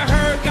 once I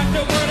heard, got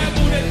the word I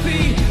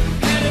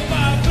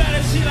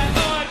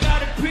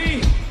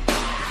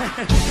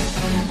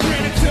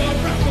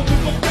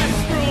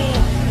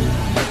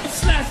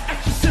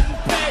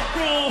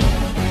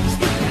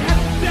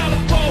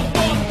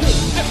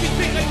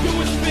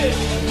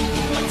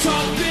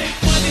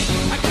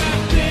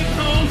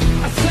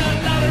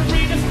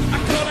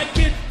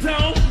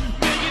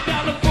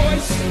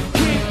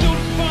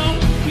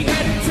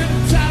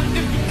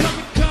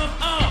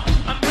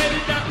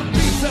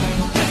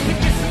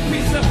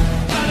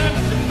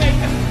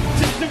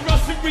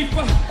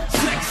reefer,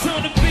 sex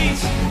on the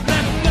beach,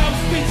 left out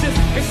speeches.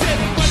 They said,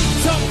 "What you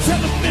talk,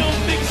 tell the film,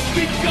 big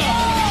speaker."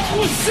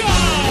 What's up?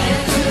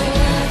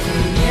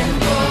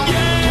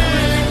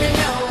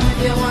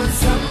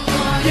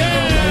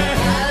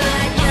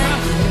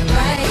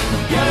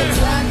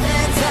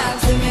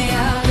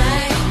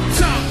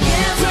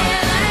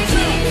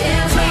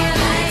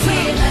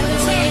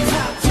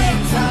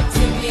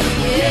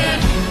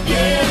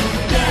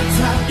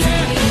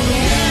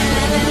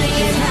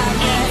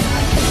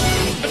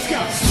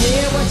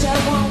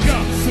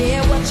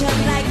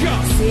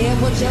 Say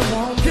what you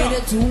want me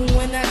to do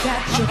when I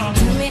got you.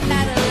 Tell me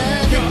how to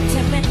love you,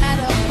 tell me how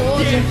to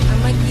hold you.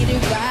 I'ma get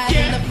it right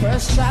in the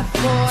first try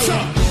for you.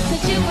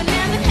 Cause you will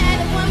never have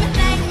a woman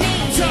like me,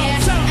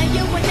 yeah. And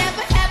you will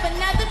never have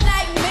another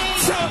like me.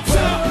 So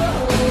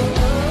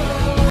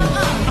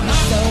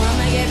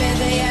I'ma give it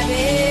to you,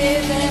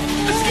 baby.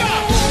 Let's go.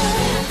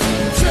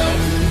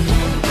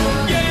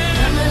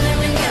 I'ma let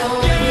me know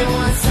if you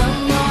want some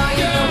more.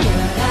 You know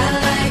what I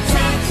like,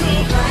 talk to me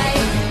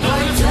right.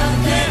 Boy, talk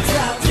that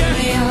talk to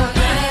me all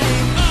night.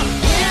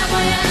 Yeah,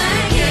 boy, I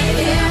like it.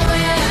 Yeah,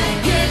 boy, I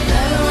like it.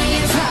 Love it when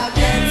you talk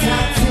that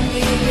talk to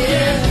me.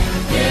 Yeah,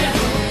 yeah,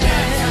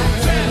 that talk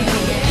to me.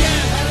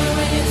 Yeah, love it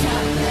when you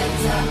talk that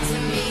talk to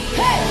me.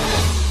 Hey,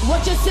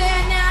 what you say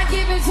now?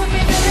 Give it to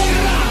me, baby.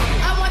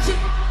 I want you.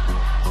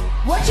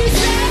 What you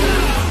say?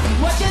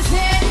 What you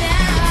say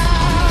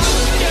now?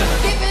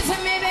 Give it to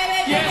me, baby.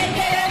 Baby,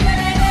 baby,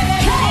 baby, baby.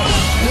 Hey,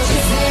 what you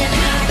say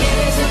now? Give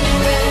it to me,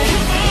 baby.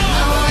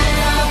 I want it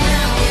all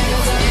now. Give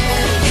it to me,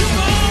 baby.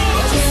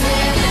 What you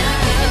say now?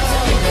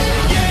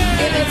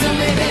 Give it to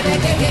me, baby.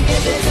 Give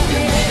it to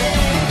me, baby.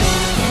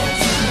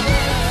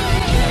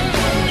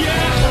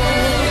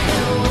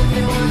 If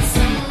you want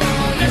some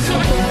more, you know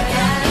what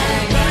I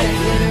like.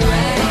 Get it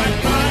right.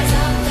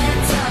 Talk that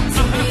talk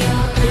to me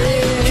all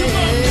day.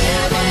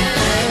 Yeah, boy, I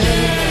like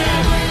it. Yeah,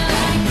 boy, I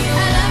like it.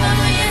 I love it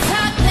when you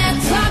talk that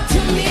talk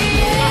to me.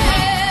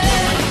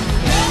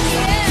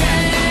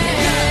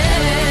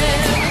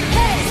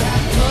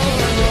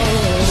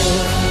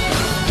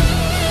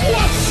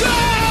 What's up?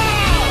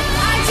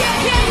 I can't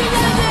hear you,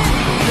 London.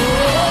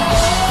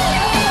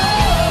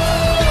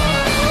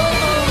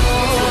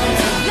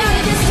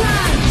 Louder this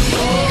time.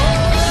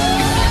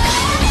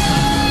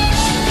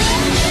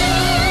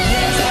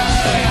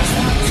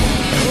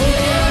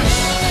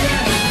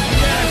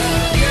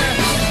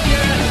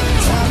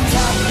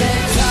 Talk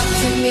that talk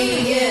to me,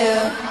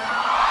 yeah.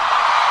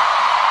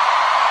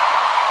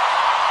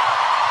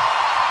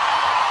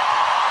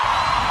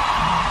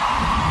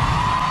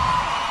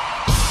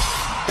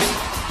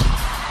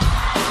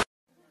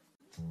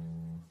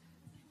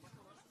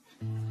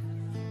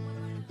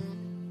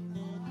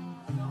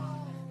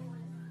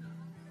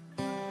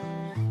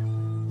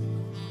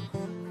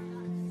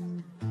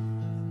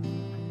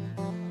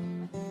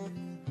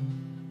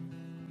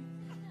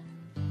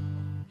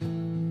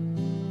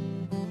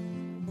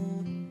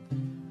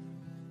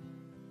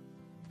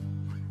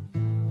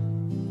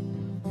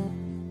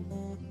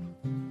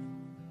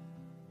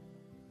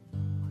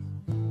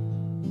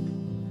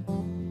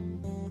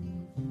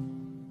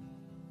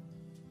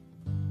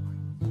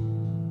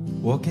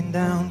 Walking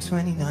down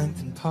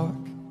 29th and Park,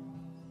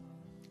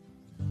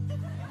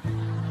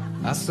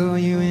 I saw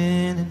you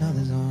in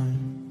another's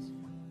arms.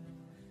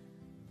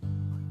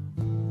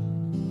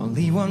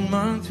 Only 1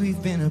 month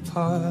we've been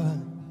apart.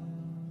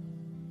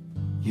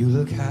 You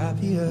look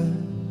happier.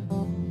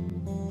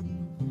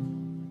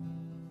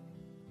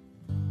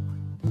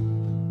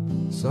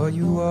 Saw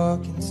you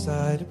walk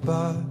inside a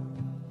bar.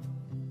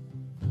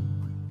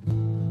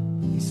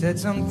 He said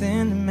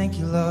something to make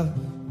you laugh.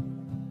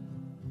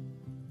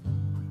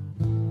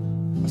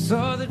 I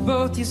saw that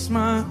both your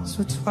smiles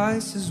were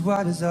twice as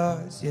wide as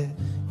ours. Yeah,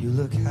 you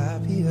look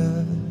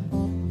happier,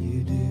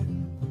 you do.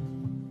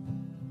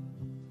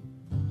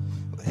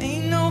 Well,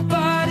 ain't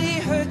nobody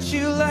hurt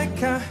you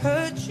like I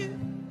hurt you.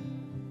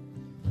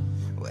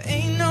 Well,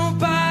 ain't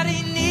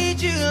nobody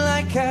need you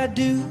like I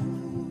do.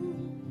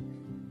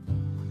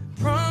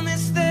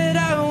 Promise that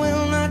I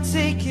will not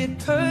take it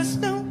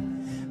personal,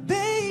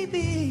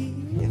 baby,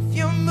 if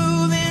you're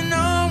moving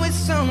on with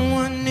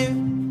someone new.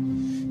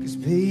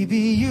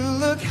 Baby, you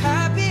look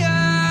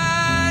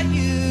happier,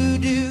 you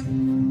do.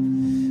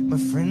 My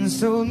friends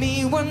told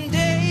me one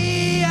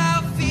day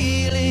I'll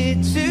feel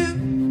it too.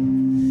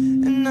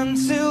 And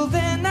until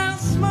then I'll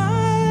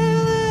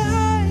smile and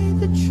hide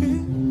the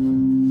truth.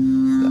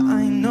 But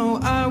I know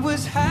I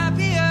was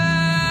happier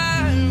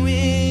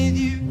with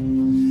you.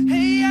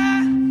 Hey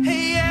yeah,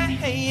 hey yeah,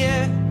 hey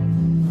yeah.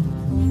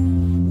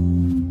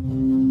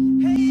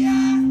 Hey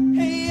yeah,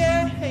 hey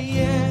yeah, hey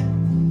yeah.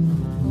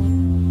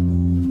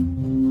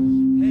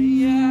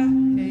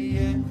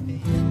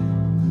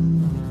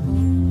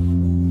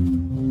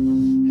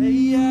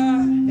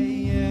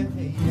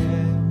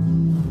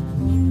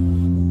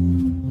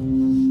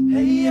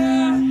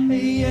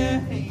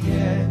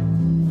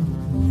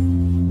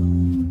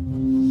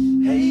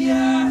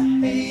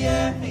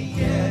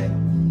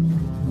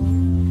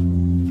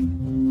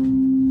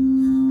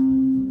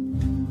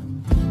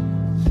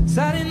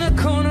 sat in the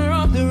corner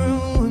of the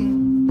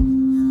room.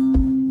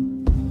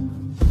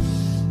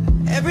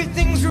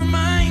 Everything's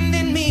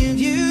reminding me of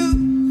you.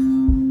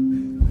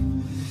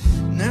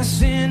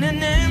 Nursing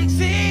an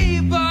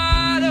empty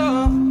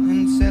bottle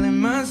and telling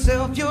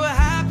myself you're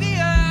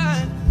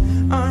happier,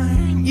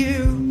 aren't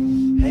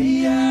you? Hey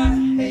yeah,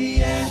 hey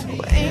yeah, hey,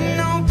 well, ain't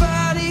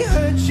nobody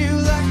hurt you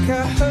like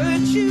I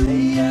hurt you.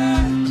 Hey yeah,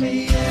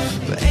 hey yeah,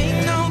 but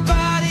ain't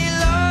nobody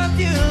loved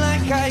you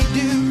like I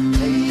do.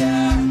 Hey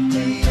yeah,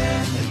 hey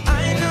yeah, and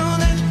I know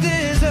that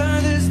there's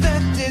others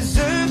that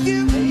deserve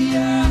you. Hey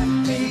yeah,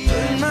 hey yeah,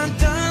 but my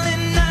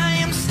darling, I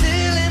am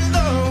still in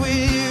love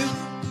with you.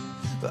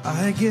 But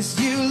I guess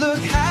you look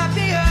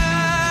happier,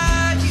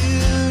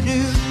 you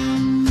do.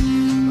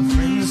 My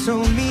friends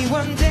told me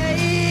one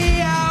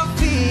day I'll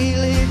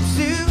feel it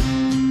too,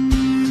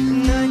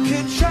 and I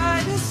could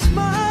try to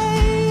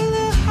smile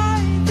or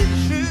hide the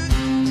truth,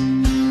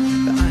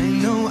 but I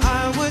know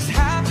I was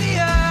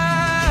happier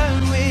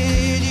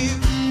with you.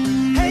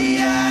 Hey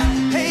yeah,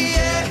 hey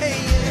yeah, hey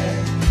yeah.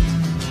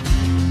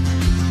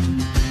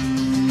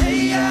 Hey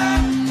yeah,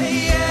 hey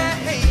yeah,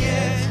 hey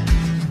yeah.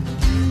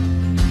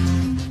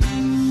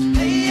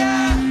 Hey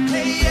yeah,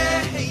 hey yeah,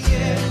 hey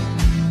yeah.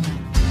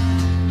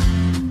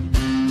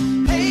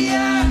 Hey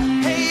yeah,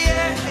 hey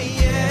yeah, hey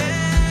yeah.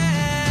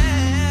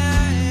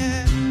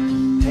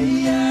 Hey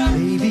yeah,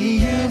 baby,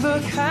 you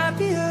look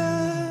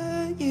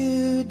happier,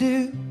 you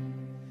do.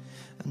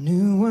 I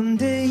knew one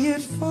day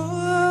you'd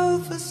fall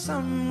for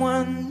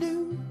someone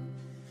new,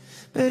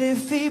 but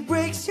if he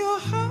breaks your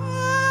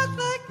heart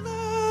like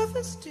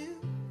lovers do,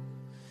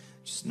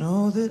 just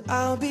know that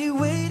I'll be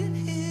waiting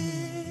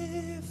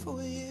here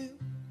for you.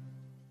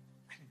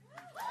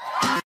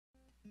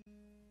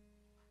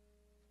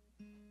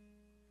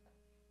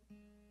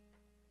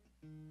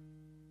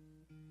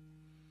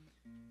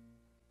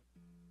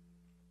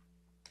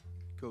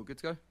 Cool, good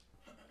to go.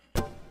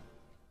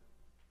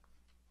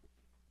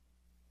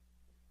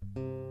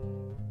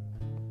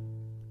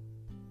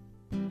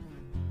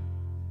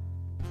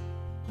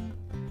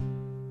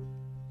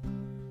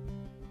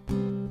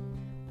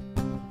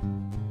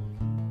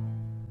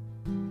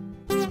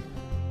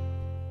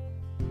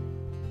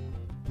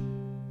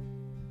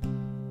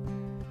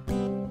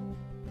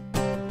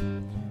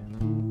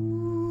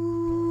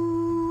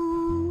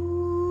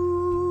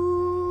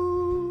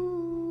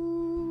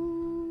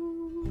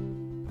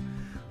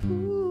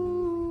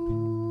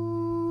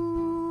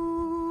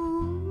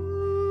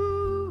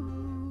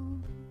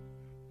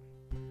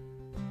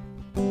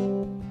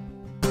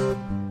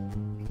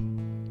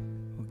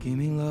 Give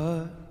me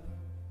love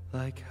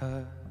like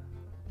her.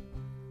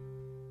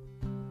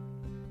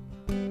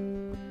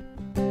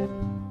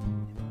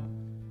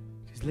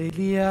 Cause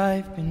lately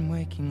I've been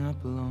waking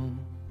up alone.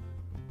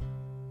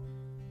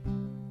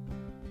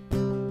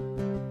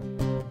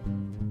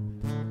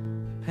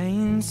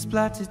 Pain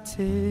splattered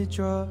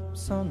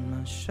teardrops on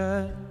my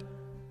shirt.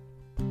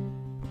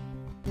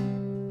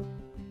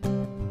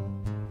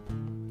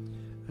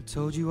 I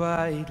told you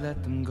I'd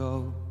let them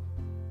go,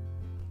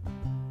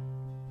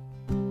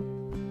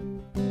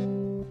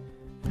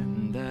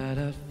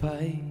 I'd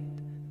fight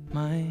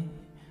my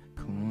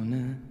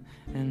corner,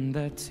 and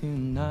that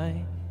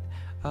tonight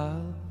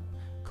I'll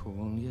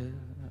call you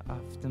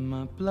after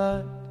my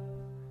blood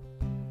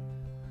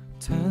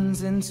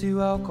turns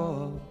into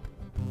alcohol.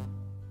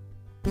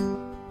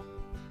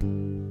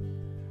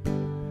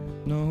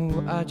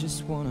 No, I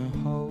just wanna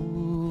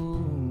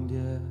hold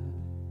you.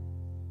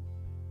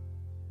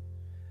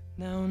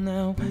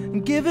 Now,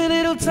 give a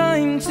little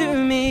time to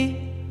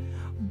me.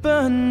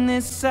 Burn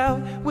this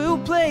out, we'll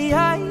play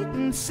hide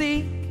and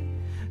seek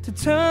to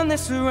turn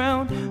this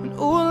around. And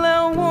all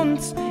I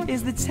want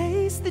is the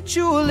taste that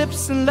your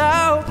lips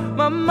allow.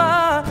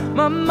 Mama,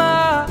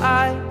 mama,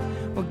 I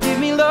will give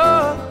me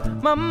love.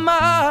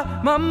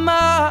 Mama,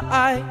 mama,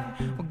 I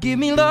will give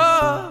me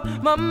love.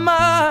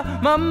 Mama,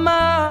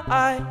 mama,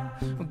 I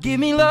will give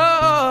me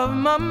love.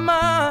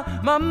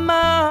 Mama,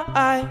 mama,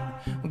 I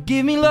will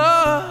give me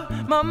love.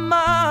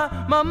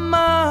 Mama,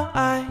 mama,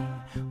 I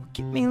will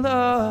give me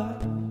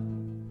love.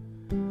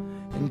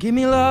 And give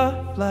me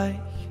love like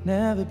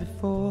never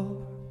before.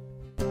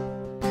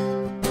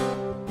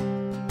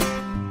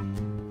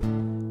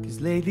 Cause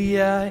lately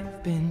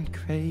I've been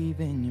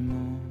craving you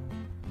more.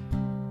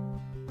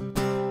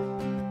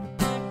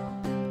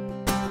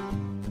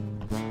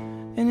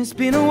 And it's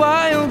been a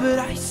while, but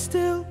I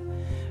still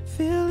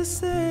feel the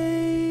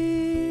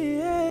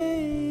same.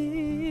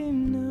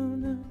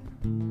 No.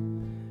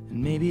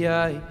 And maybe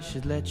I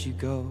should let you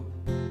go.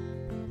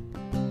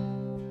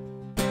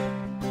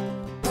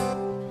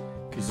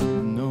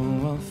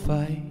 I'll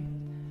fight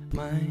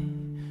my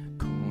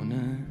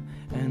corner,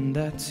 and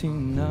that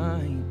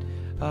tonight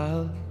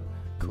I'll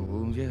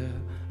call you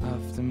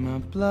after my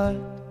blood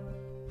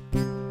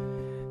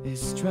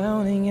is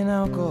drowning in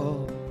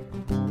alcohol.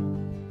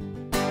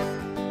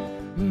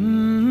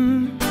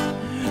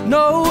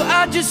 No,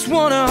 I just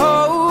wanna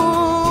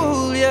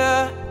hold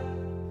ya.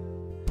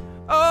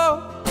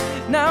 Oh,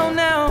 now,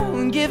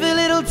 give a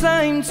little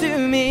time to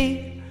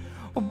me.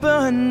 or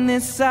burn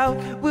this out.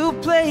 We'll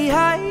play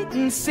hide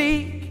and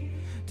seek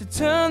to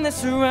turn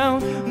this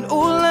around. And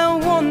all I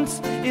want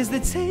is the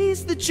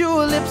taste that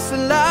your lips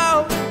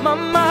allow.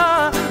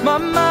 Mama,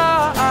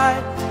 mama,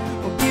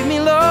 oh, give me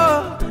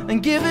love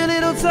and give a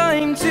little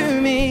time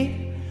to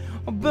me,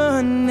 or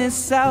burn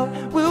this out.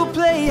 We'll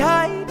play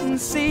hide and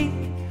seek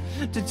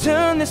to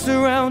turn this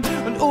around.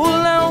 And all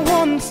I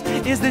want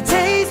is the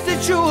taste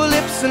that your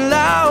lips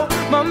allow.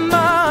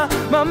 Mama,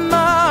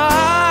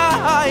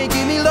 mama,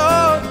 give me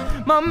love.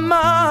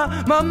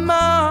 Mama,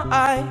 mama,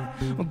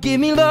 oh, give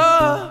me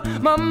love.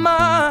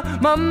 Mama,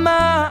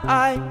 mama,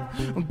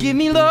 oh, give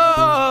me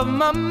love.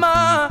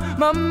 Mama,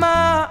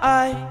 mama,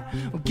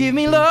 oh, give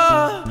me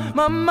love.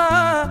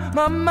 Mama,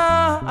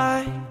 mama,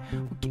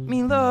 oh, give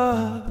me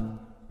love.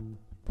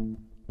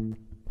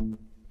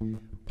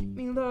 Give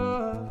me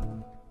love.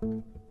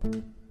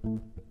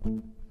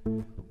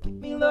 Give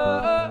me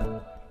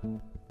love.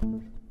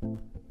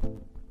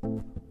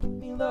 Give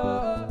me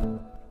love.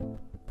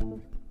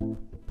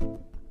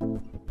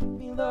 Give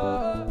me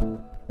love.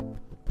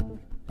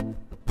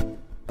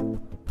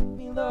 Give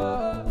me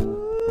love.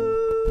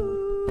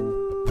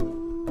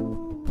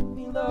 Give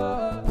me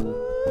love.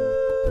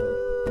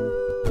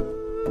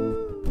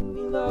 Give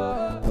me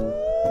love.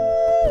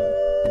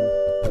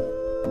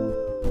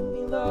 Give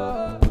me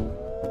love.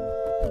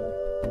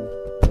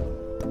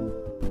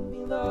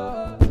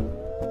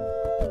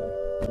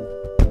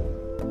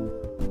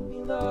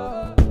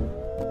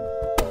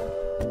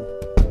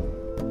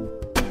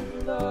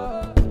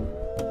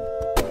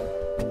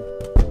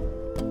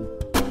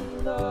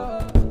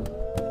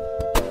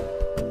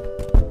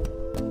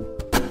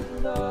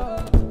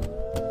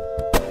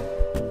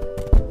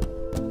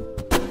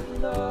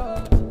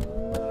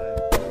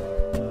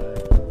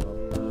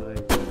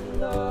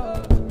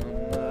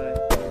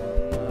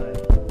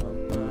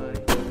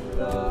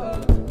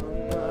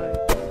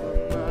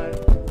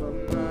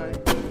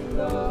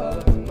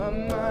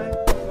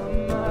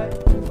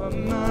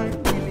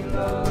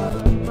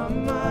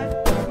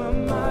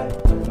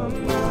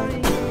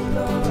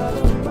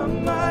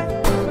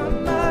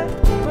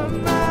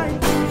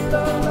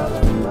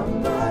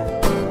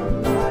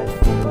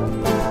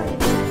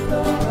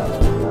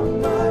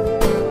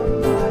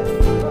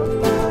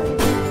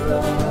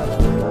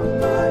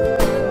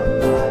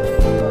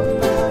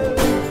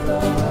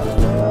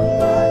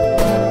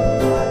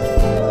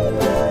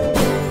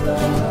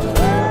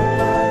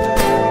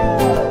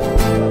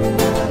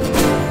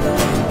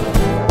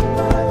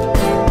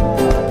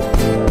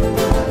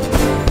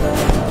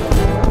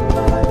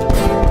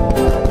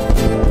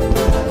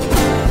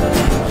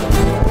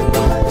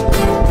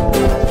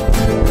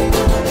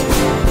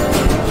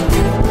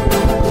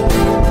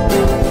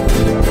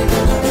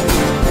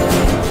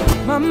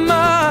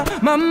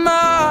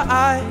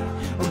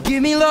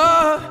 Give me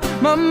love,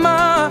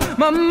 mama,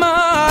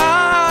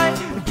 mama,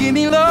 give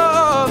me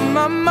love,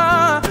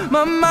 mama,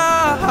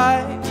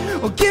 mama,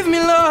 oh, give me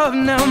love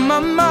now,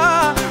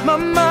 mama,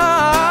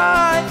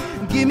 mama,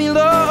 give me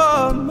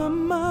love,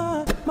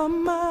 mama,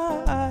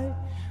 mama,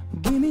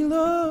 give me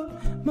love,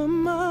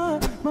 mama,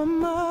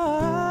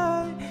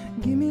 mama,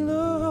 give me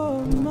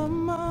love,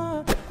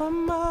 mama,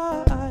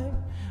 mama,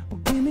 oh,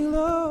 give me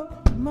love,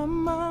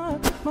 mama,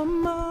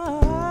 mama,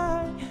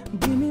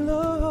 give me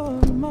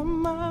love,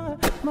 mama,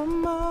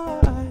 mama,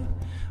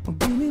 oh,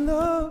 give me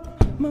love,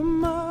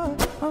 mama,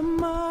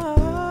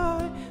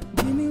 mama,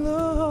 give me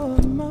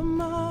love,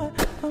 mama,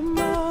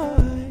 mama,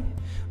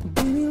 oh,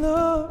 give me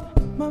love,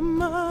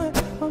 mama,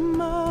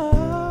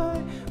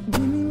 mama,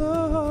 give me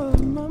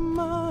love,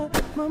 mama,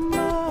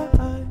 mama,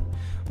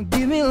 oh,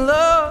 give me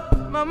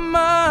love,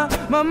 mama,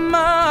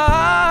 mama,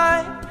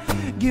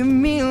 give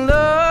me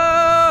love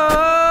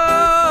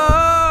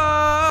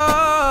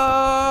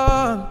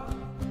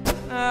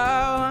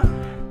now,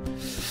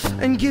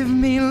 and give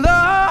me love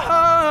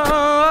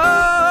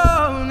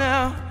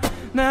now,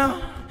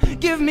 now,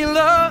 give me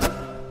love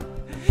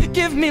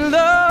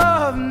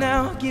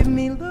now, give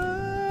me love,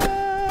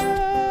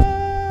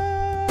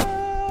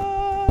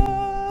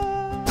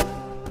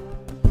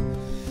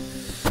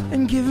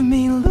 and give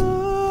me love,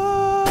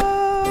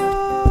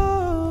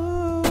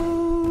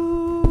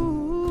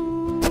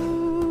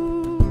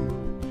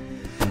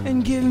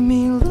 and give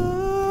me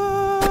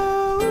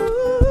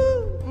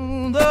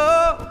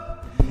love,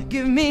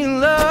 give me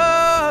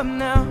love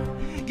now,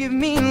 give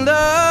me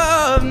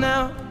love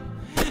now,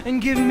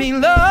 and give me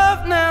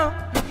love now,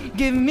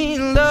 give me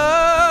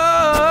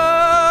love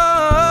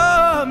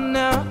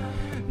now,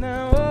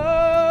 now,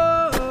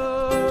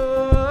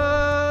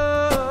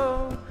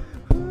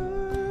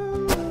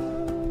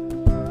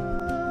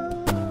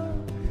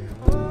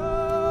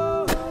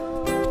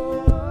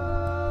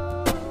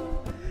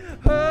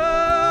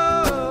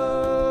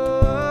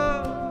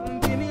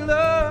 give me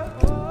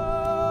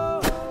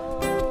love,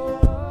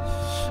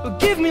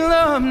 give me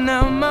love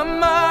now,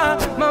 mama,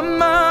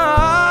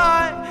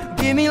 mama,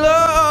 give me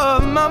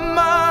love,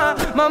 mama,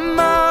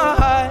 mama,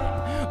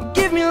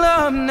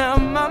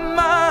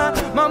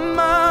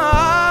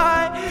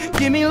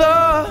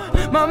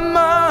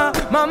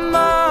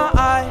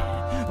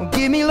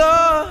 give me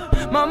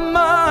love,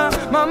 mama,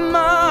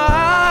 mama.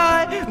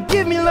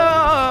 Give me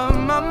love,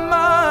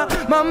 mama,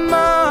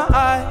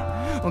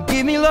 mama.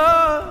 Give me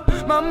love,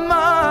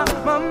 mama,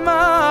 mama.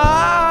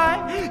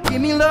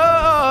 Give me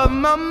love,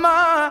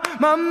 mama,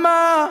 mama.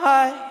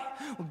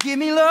 Give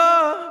me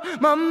love,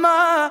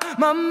 mama,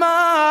 mama.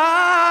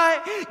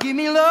 Give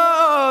me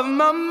love,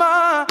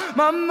 mama,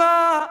 mama.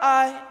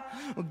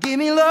 Give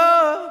me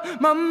love,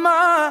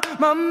 mama,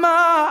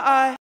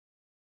 mama.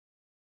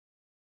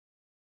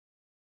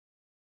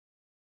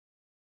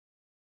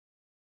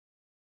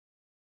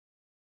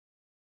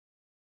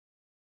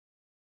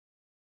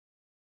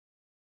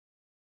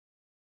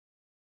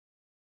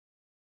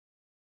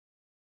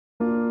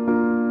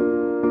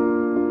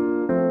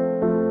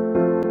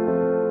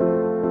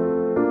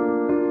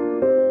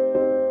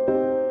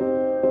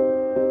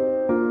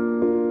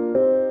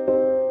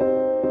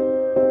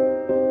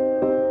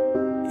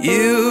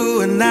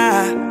 You and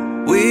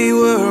I, we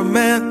were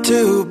meant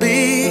to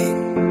be.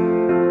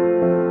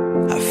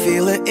 I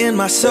feel it in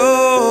my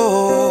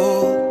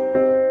soul,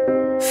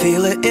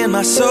 feel it in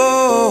my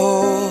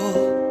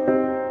soul.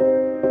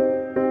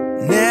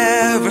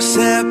 Never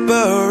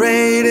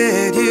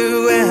separated,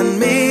 you and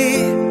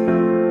me.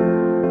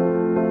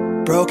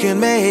 Broken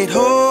made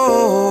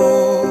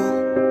whole,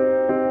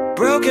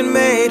 broken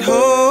made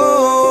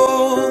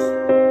whole.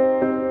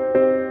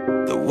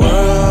 The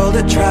world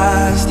that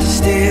tries to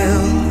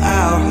steal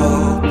our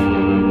hope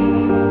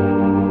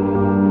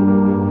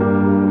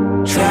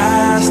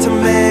tries to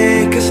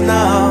make us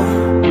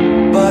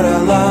numb, but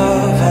our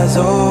love has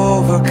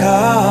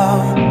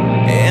overcome.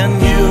 And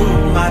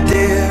you, my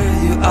dear,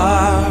 you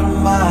are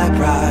my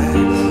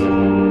prize.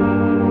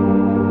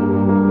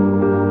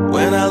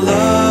 When I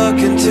look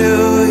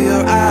into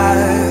your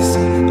eyes,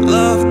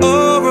 love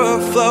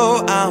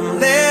overflow, I'm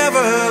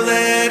never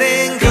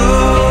letting go.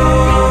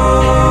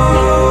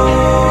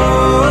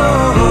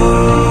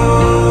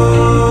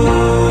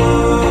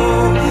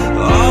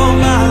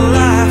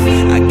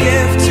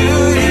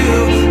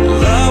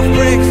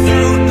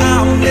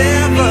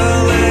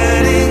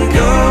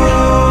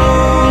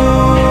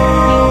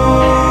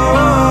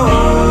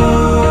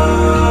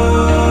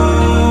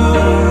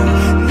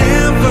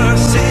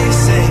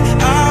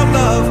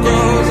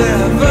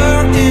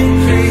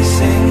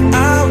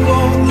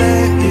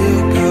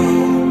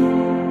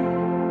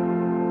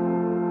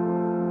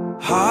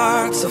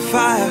 Hearts of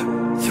fire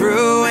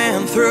through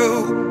and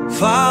through.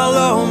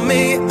 Follow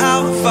me,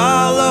 I'll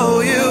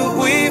follow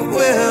you. We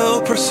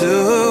will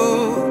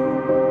pursue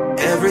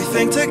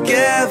everything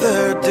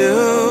together,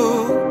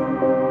 do.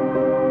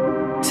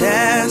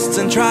 Tests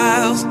and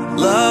trials,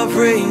 love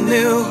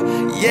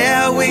renew.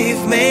 Yeah,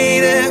 we've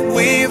made it,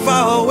 we've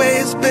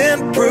always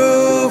been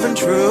proven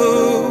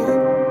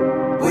true.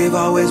 We've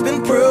always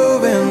been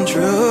proven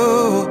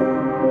true.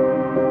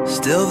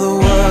 Still the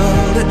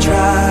world that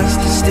tries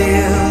to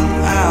steal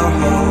our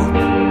hope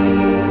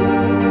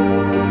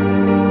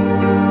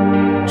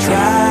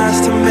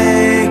tries to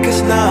make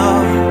us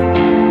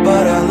numb,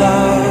 but our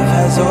love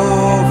has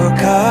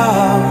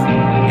overcome.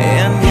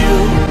 And you,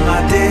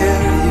 my dear,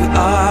 you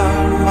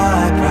are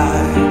my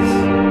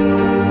prize.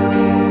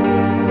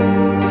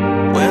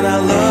 When I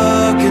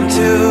look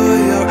into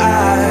your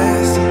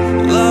eyes,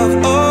 love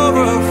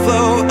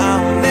overflow,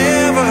 I'm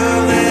never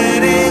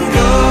letting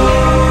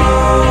go.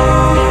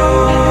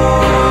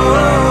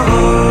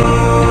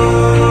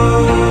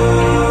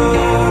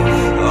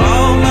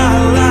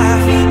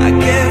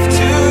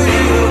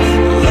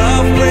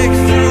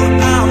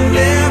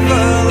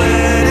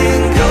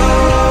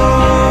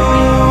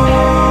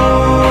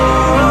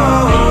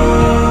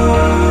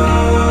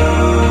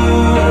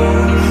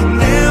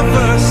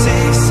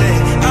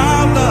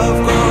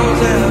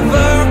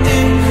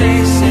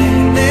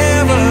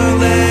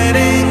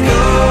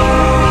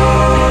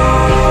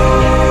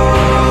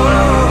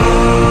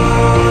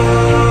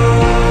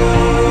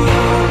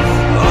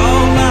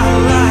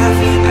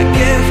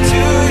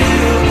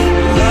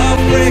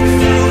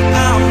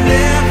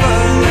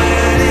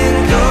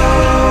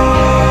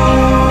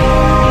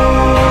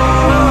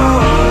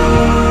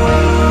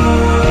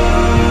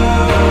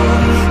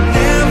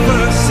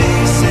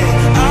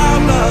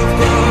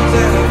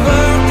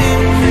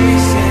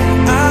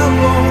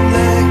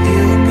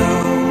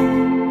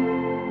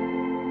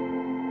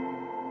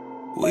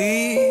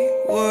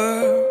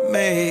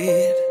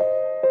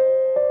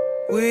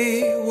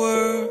 We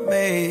were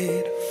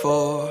made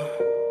for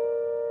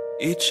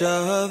each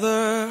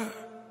other.